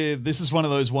like this is one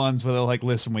of those ones where they're like,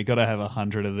 listen, we got to have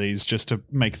 100 of these just to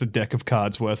make the deck of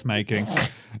cards worth making.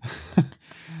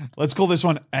 Let's call this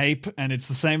one Ape, and it's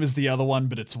the same as the other one,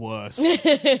 but it's worse.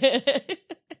 I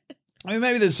mean,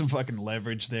 maybe there's some fucking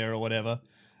leverage there or whatever.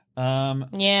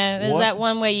 Yeah, there's that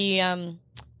one where you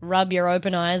rub your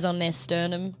open eyes on their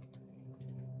sternum.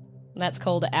 That's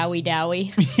called owie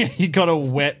dowie. Yeah, you gotta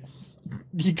wet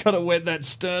that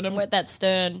sternum. Wet that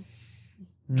stern.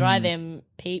 Dry them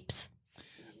peeps.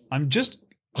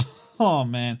 Oh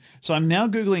man. So I'm now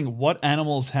Googling what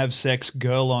animals have sex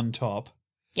girl on top.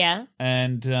 Yeah.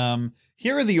 And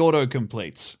here are the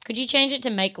autocompletes. Could you change it to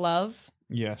make love?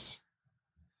 Yes.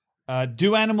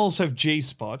 Do animals have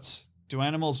G-spots? Do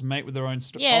animals mate with their own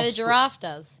Yeah, the giraffe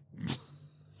does.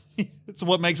 It's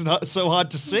what makes it so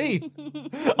hard to see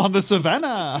on the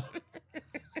savannah.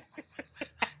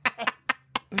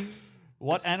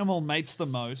 What animal mates the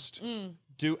most?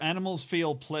 Do animals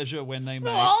feel pleasure when they mate?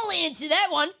 I'll answer that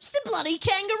one. It's the bloody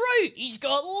kangaroo. He's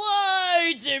got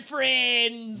loads of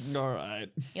friends. All right.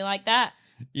 You like that?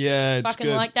 Yeah, it's Fucking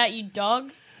good. like that, you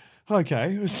dog.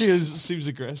 Okay, seems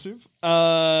aggressive.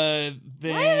 Why is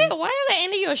the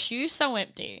end of your shoe so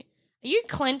empty? Are you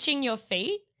clenching your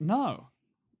feet? No.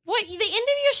 What? The end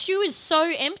of your shoe is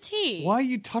so empty. Why are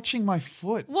you touching my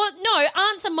foot? Well, no,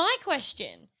 answer my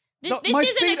question. My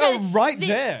feet are right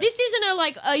there. This isn't a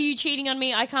like, are you cheating on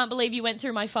me? I can't believe you went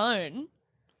through my phone.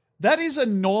 That is a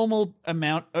normal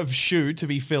amount of shoe to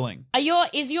be filling.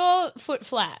 Is your foot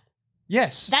flat?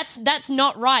 Yes. That's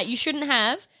not right. You shouldn't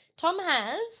have. Tom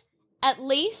has at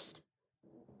least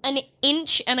 1.25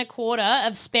 inches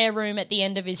of spare room at the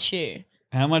end of his shoe.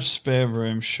 How much spare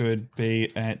room should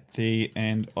be at the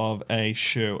end of a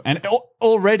shoe? And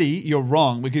already you're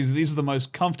wrong because these are the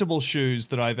most comfortable shoes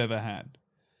that I've ever had.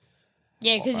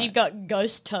 Yeah, because you've got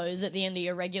ghost toes at the end of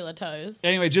your regular toes.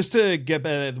 Anyway, just to get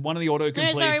one of the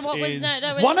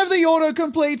autocompletes one of the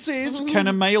autocompletes is can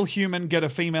a male human get a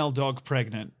female dog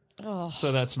pregnant? Oh.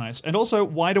 So that's nice. And also,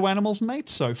 why do animals mate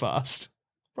so fast?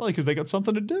 Probably because they got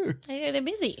something to do. They're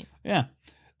busy. Yeah.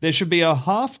 There should be a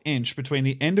 1/2 inch between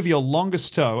the end of your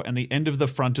longest toe and the end of the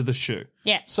front of the shoe.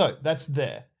 Yeah. So that's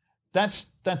there.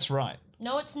 That's right.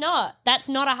 No, it's not. That's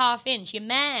not a 1/2 inch. You're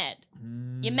mad.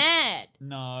 You're mad.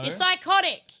 No. You're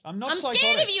psychotic. I'm not I'm psychotic.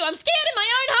 scared of you. I'm scared in my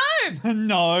own home.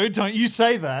 No, don't you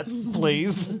say that,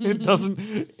 please. It doesn't.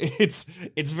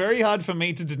 It's very hard for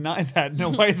me to deny that in a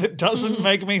way that doesn't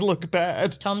make me look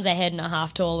bad. Tom's 1.5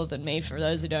 heads taller than me, for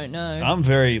those who don't know. I'm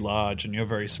very large and you're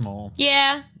very small.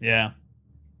 Yeah. Yeah.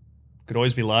 Could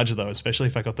always be larger, though, especially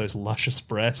if I got those luscious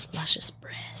breasts. Luscious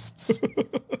breasts.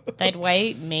 They'd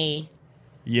weigh me.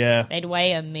 Yeah. They'd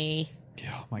weigh a me.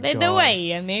 Oh, my They'd God.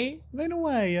 weigh a me. They'd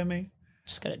weigh a me.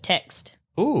 Just got a text.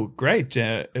 Ooh, great.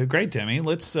 Great, Demi.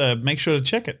 Let's make sure to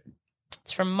check it.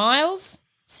 It's from Miles.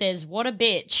 It says, what a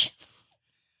bitch.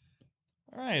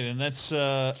 All right, and that's...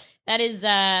 That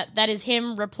is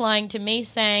him replying to me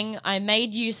saying, I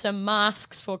made you some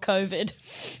masks for COVID.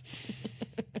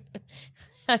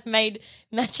 I made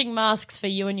matching masks for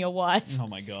you and your wife. Oh,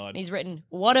 my God. And he's written,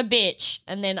 what a bitch.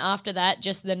 And then after that,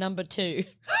 just the number 2.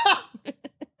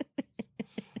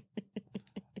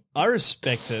 I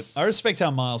respect it. I respect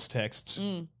how Miles texts.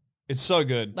 It's so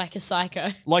good. Like a psycho.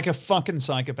 Like a fucking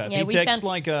psychopath. Yeah, he texts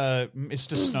like a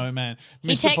Mr. Snowman.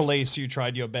 Mr. texts- Police, you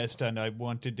tried your best and I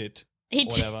wanted it.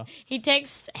 Whatever. He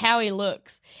texts how he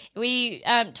looks.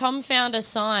 Tom found a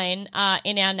sign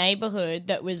in our neighborhood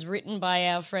that was written by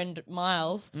our friend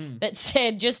Miles that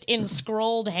said, just in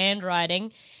scrawled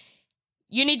handwriting,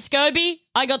 you need SCOBY?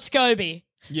 I got SCOBY.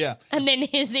 Yeah. And then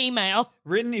his email.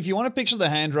 Written, if you want to picture the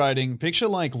handwriting, picture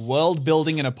like world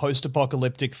building in a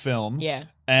post-apocalyptic film. Yeah.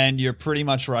 And you're pretty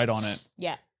much right on it.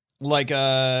 Yeah. Like,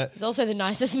 he's also the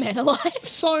nicest man alive.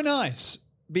 So nice.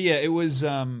 But yeah, it was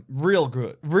real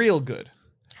good. Real good.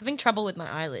 Having trouble with my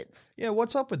eyelids. Yeah,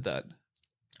 what's up with that?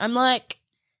 I'm like,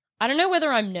 I don't know whether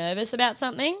I'm nervous about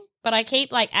something, but I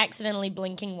keep like accidentally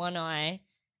blinking one eye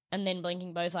and then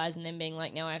blinking both eyes and then being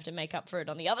like, now I have to make up for it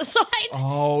on the other side.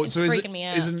 Oh, it's so freaking me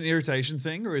out. Is it an irritation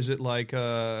thing or is it like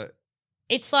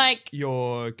it's like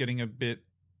you're getting a bit...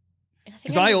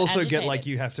 Because I'm I just also agitated. get like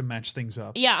you have to match things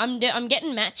up. Yeah, I'm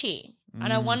getting matchy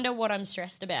and I wonder what I'm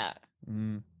stressed about.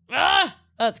 Ah!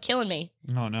 Oh, it's killing me.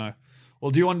 Oh, no.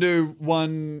 Well, do you want to do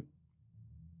one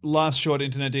last short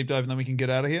internet deep dive and then we can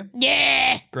get out of here?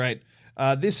 Yeah. Great.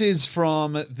 This is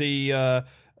from the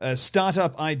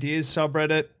Startup Ideas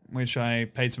subreddit, which I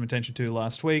paid some attention to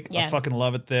last week. Yeah. I fucking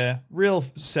love it there. Real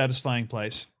satisfying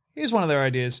place. Here's one of their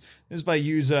ideas. This is by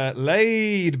user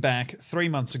Laid Back 3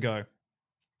 months ago.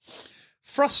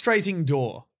 Frustrating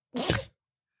door.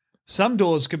 Some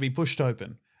doors can be pushed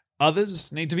open.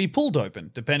 Others need to be pulled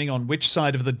open, depending on which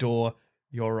side of the door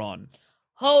you're on.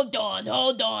 Hold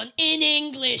on. In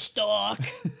English, Doc.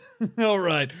 All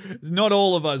right. Not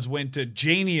all of us went to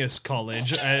Genius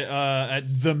College at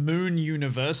the Moon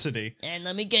University. And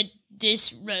let me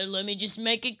just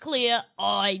make it clear,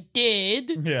 I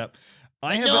did. Yeah.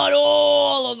 Not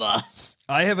all of us.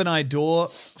 I have an idea.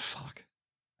 Fuck.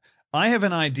 I have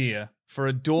an idea for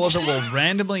a door that will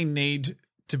randomly need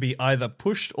to be either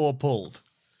pushed or pulled.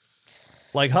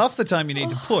 Like half the time you need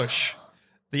to push,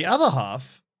 the other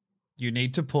half you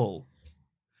need to pull.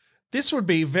 This would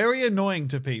be very annoying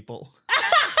to people.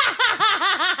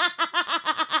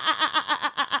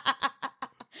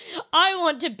 I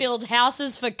want to build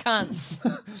houses for cunts.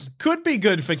 Could be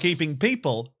good for keeping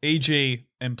people, e.g.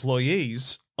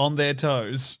 employees, on their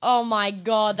toes. Oh my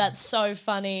God, that's so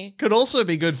funny. Could also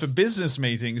be good for business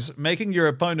meetings, making your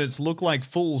opponents look like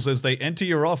fools as they enter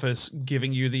your office,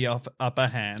 giving you the upper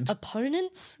hand.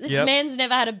 Opponents? This Yep. man's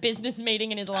never had a business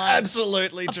meeting in his life.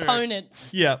 Absolutely true.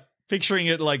 Opponents. Yeah, picturing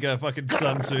it like a fucking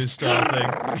Sun Tzu style thing.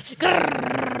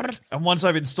 And once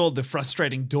I've installed the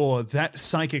frustrating door, that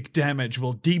psychic damage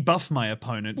will debuff my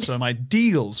opponent, so my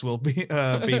deals will be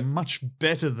much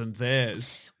better than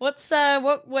theirs. What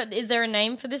is there a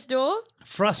name for this door?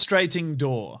 Frustrating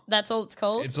door. That's all it's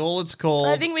called? It's all it's called.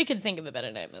 I think we could think of a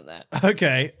better name than that.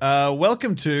 Okay,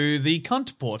 welcome to the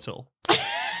cunt portal.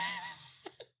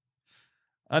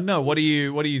 No, what are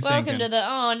you thinking? Welcome to the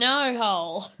oh no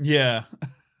hole. Yeah.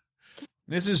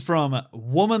 This is from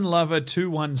Woman Lover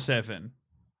 217.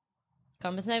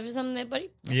 Compensate for something there,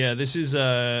 buddy? Yeah, this is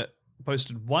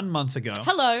posted 1 month ago.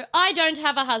 Hello, I don't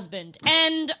have a husband.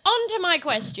 And on to my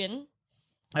question.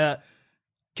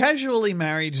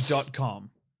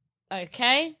 Casuallymarried.com.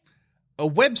 Okay. A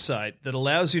website that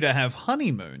allows you to have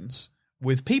honeymoons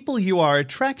with people you are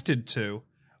attracted to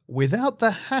without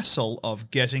the hassle of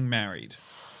getting married.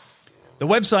 The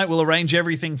website will arrange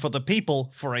everything for the people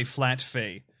for a flat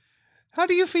fee. How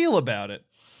do you feel about it?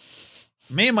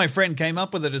 Me and my friend came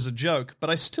up with it as a joke, but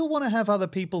I still want to have other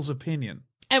people's opinion.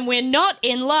 And we're not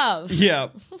in love. Yeah.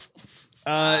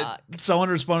 Someone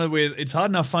responded with, it's hard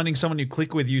enough finding someone you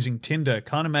click with using Tinder.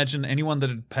 Can't imagine anyone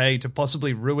that'd pay to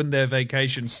possibly ruin their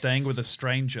vacation staying with a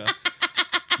stranger.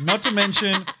 Not to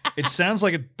mention, it sounds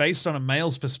like it's based on a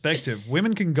male's perspective.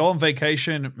 Women can go on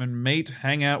vacation and meet,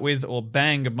 hang out with, or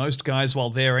bang most guys while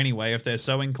there anyway if they're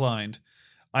so inclined.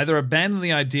 Either abandon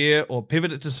the idea or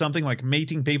pivot it to something like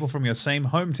meeting people from your same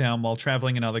hometown while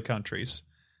traveling in other countries.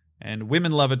 And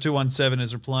Women Lover 217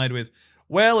 has replied with,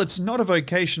 well, it's not a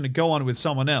vacation to go on with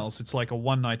someone else. It's like a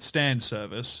one-night stand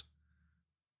service.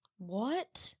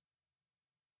 What?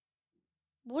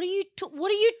 What are you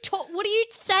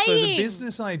saying? So the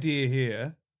business idea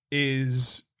here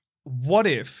is, what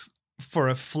if, for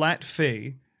a flat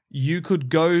fee, you could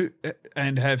go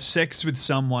and have sex with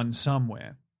someone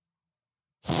somewhere?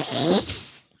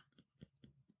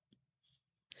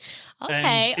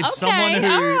 Okay, it's someone who,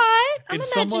 all right.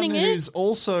 It's imagining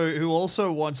someone it. who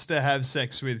also wants to have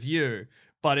sex with you,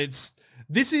 but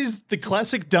this is the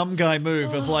classic dumb guy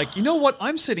move of like, you know what?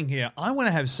 I'm sitting here. I want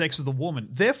to have sex with a woman.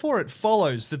 Therefore, it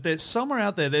follows that there's somewhere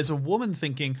out there, there's a woman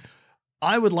thinking,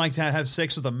 I would like to have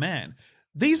sex with a man.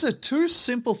 These are two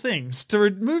simple things. To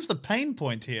remove the pain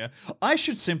point here, I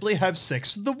should simply have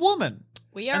sex with the woman.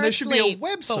 We are and there should be a asleep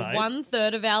website. for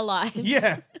 1/3 of our lives.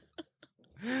 Yeah.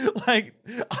 Like,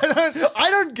 I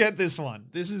don't get this one.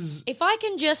 This is... If I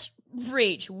can just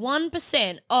reach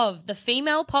 1% of the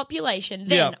female population,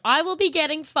 then Yep. I will be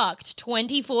getting fucked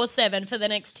 24/7 for the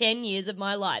next 10 years of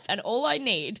my life. And all I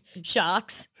need,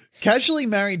 sharks.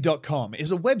 Casuallymarried.com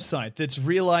is a website that's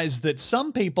realized that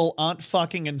some people aren't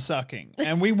fucking and sucking,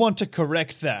 and we want to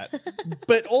correct that.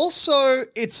 But also,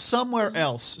 it's somewhere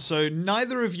else, so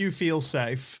neither of you feel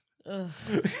safe.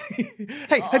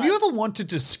 Hey, have you ever wanted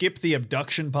to skip the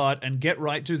abduction part and get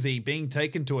right to the being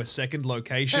taken to a second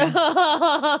location?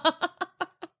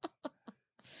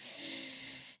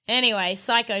 Anyway,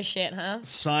 psycho shit, huh?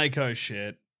 Psycho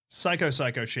shit. Psycho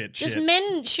shit. Just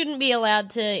men shouldn't be allowed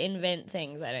to invent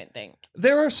things, I don't think.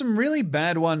 There are some really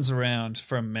bad ones around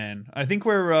from men. I think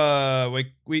we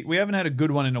haven't had a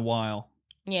good one in a while.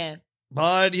 Yeah.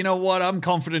 But you know what? I'm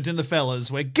confident in the fellas.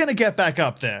 We're going to get back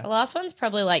up there. The last one's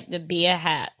probably like the beer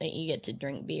hat that you get to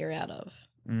drink beer out of.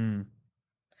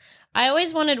 I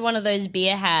always wanted one of those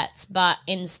beer hats, but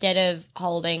instead of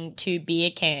holding 2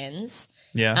 beer cans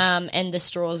and the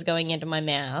straws going into my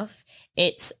mouth,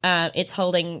 it's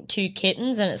holding 2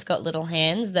 kittens and it's got little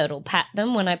hands that'll pat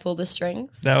them when I pull the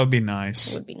strings. That would be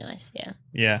nice. It would be nice, yeah.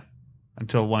 Yeah.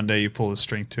 Until one day you pull the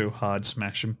string too hard,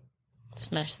 smash them.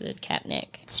 Smash the cat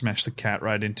neck. Smash the cat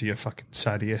right into your fucking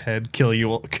side of your head. Kill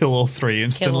all 3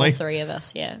 instantly. Kill all 3 of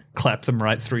us, yeah. Clap them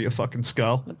right through your fucking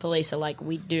skull. The police are like,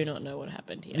 we do not know what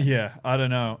happened here. Yeah, I don't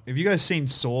know. Have you guys seen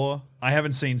Saw? I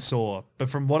haven't seen Saw, but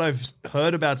from what I've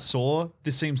heard about Saw,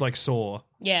 this seems like Saw.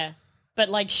 Yeah, but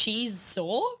like she's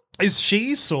Saw? Is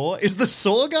she Saw? Is the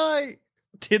Saw guy...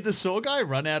 Did the Saw guy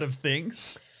run out of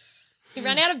things? He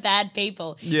ran out of bad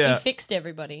people. Yeah. He fixed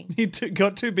everybody. He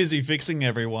got too busy fixing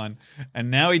everyone,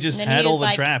 and now he just had all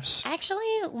the traps. Actually,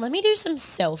 let me do some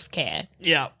self-care.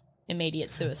 Yeah.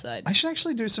 Immediate suicide. I should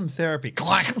actually do some therapy.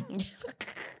 Clack.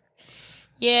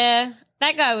 Yeah,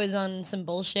 that guy was on some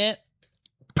bullshit.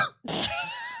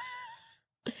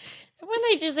 When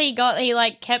he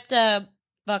like kept a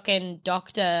fucking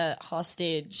doctor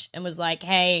hostage and was like,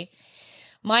 hey,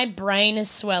 my brain is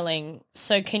swelling,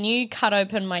 so can you cut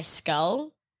open my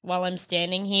skull while I'm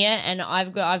standing here? And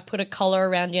I've put a collar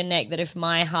around your neck that if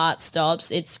my heart stops,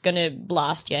 it's gonna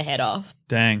blast your head off.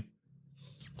 Dang.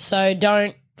 So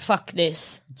don't fuck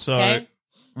this. So, okay?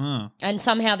 And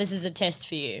somehow this is a test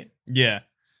for you. Yeah.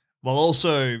 Well,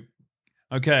 also,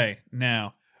 okay,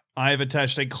 now I've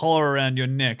attached a collar around your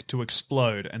neck to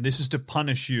explode, and this is to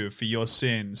punish you for your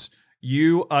sins.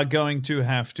 You are going to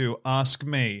have to ask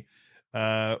me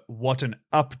what an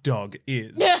updog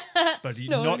is. But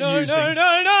No.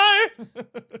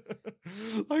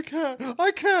 I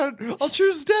can't. I'll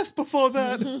choose death before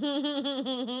that.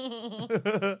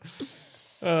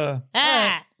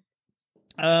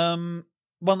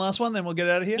 One last one, then we'll get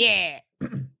out of here. Yeah.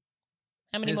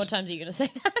 How many more times are you going to say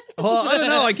that? Well, I don't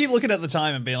know. I keep looking at the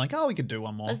time and being like, oh, we could do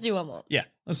one more. Let's do one more. Yeah,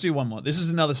 let's do one more. This is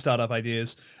another startup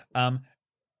ideas.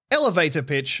 Elevator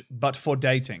pitch, but for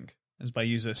dating, as by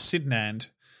user Sidnand.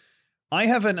 I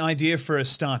have an idea for a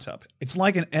startup. It's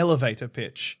like an elevator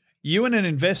pitch. You and an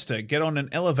investor get on an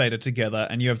elevator together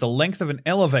and you have the length of an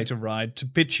elevator ride to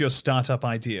pitch your startup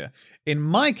idea. In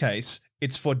my case,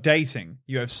 it's for dating.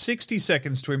 You have 60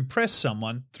 seconds to impress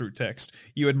someone through text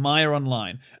you admire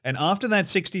online. And after that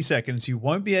 60 seconds, you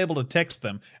won't be able to text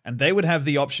them and they would have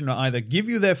the option to either give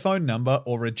you their phone number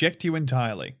or reject you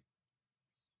entirely.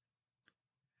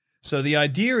 So the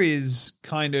idea is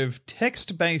kind of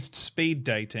text-based speed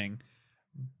dating,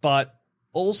 but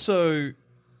also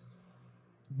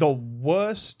the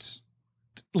worst,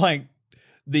 like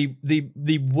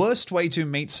the worst way to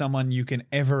meet someone you can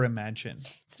ever imagine.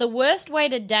 It's the worst way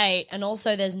to date, and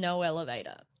also there's no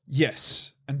elevator.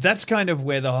 Yes. And that's kind of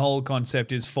where the whole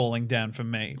concept is falling down for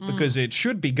me, because it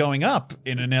should be going up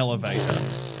in an elevator.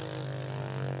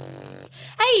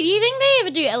 Hey, do you think they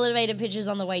ever do elevator pitches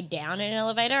on the way down in an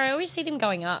elevator? I always see them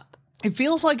going up. It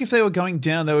feels like if they were going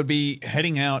down, they would be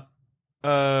heading out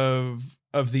of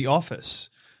the office.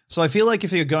 So I feel like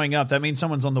if you're going up, that means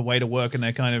someone's on the way to work and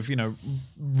they're kind of,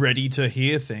 ready to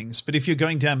hear things. But if you're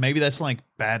going down, maybe that's like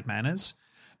bad manners.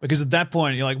 Because at that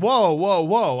point, you're like,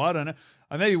 whoa, I don't know.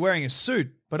 I may be wearing a suit,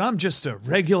 but I'm just a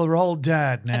regular old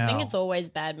dad now. I think it's always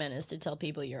bad manners to tell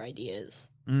people your ideas.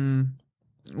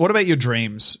 What about your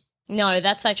dreams? No,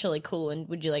 that's actually cool. And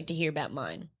would you like to hear about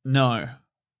mine? No.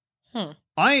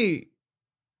 I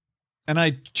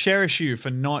cherish you for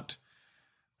not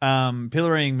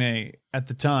pillorying me at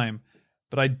the time,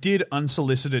 but I did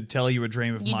unsolicited tell you a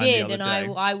dream of mine the other day. You did, and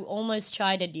I almost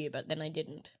chided you, but then I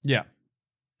didn't. Yeah.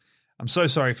 I'm so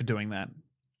sorry for doing that.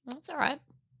 That's all right.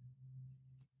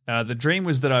 The dream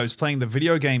was that I was playing the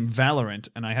video game Valorant,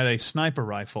 and I had a sniper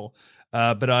rifle,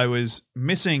 but I was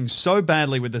missing so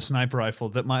badly with the sniper rifle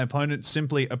that my opponent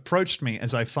simply approached me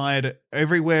as I fired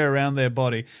everywhere around their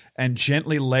body and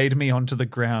gently laid me onto the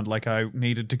ground like I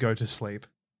needed to go to sleep.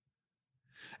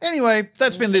 Anyway,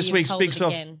 that's been this week's Big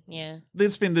Soft. Yeah.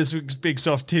 That's been this week's Big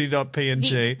Soft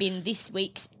Titty.png. It's been this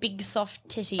week's Big Soft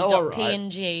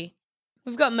Titty.png. Right.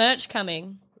 We've got merch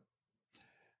coming.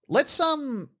 Let's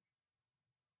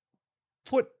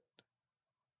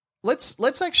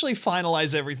Let's actually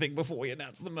finalize everything before we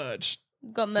announce the merch.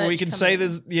 We've got merch. We can say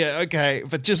there's okay,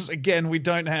 but just again, we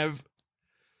don't have.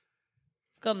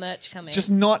 We've got merch coming.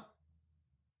 Just not.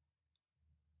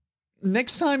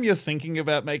 Next time you're thinking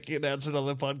about making an announcement on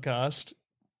the podcast,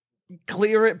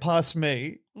 clear it past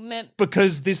me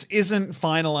because this isn't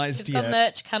finalized We've yet. got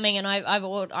merch coming, and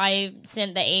I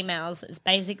sent the emails. It's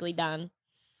basically done.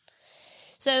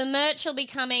 So the merch will be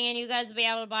coming, and you guys will be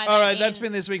able to buy that. All right, that's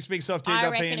been this week's Big Soft I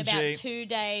reckon PNG. about 2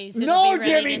 days. It'll No, be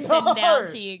ready Demi, to send no. out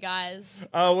to you guys.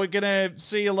 We're gonna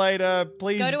see you later.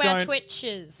 Please Go to don't. our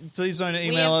Twitches. Please don't We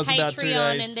email have us about 2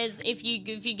 Patreon, days. and there's if you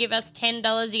give us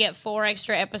 $10, you get 4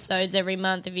 extra episodes every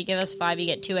month. If you give us 5, you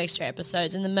get 2 extra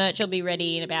episodes, and the merch will be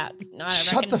ready in about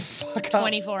Shut the fuck up.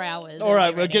 24 hours. All right,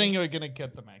 we're gonna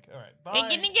get the make. All right, bye. We're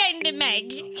gonna get the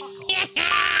make.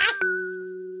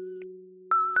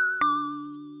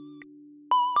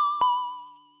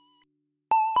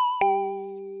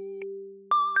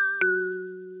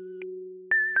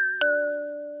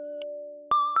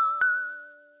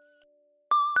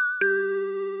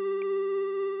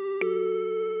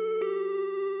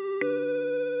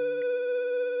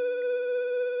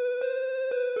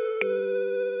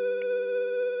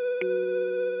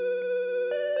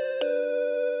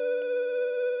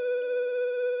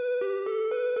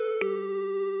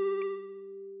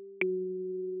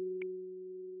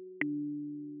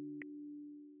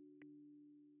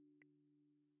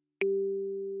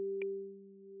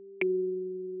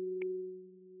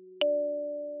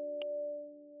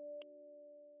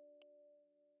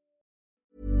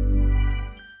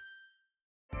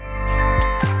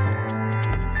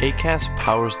 Acast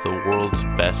powers the world's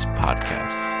best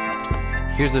podcasts.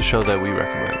 Here's a show that we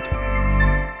recommend.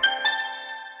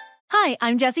 Hi,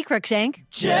 I'm Jesse Cruikshank.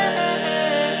 Jesse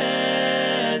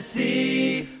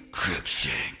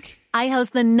Cruikshank. I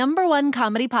host the #1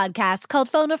 comedy podcast called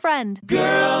Phone a Friend.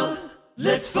 Girl,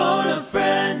 let's phone a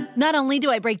friend. Not only do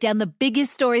I break down the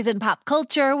biggest stories in pop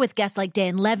culture with guests like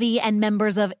Dan Levy and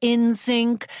members of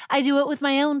NSYNC, I do it with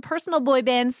my own personal boy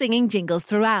band singing jingles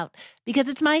throughout. Because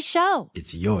it's my show.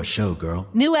 It's your show, girl.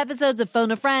 New episodes of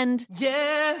Phone a Friend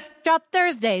Yeah. drop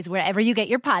Thursdays wherever you get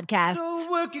your podcasts.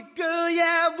 So work it, girl.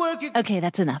 Yeah, work it. Okay,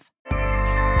 that's enough.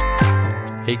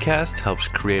 Acast helps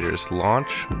creators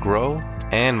launch, grow,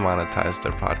 and monetize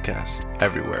their podcasts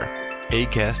everywhere.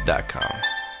 Acast.com.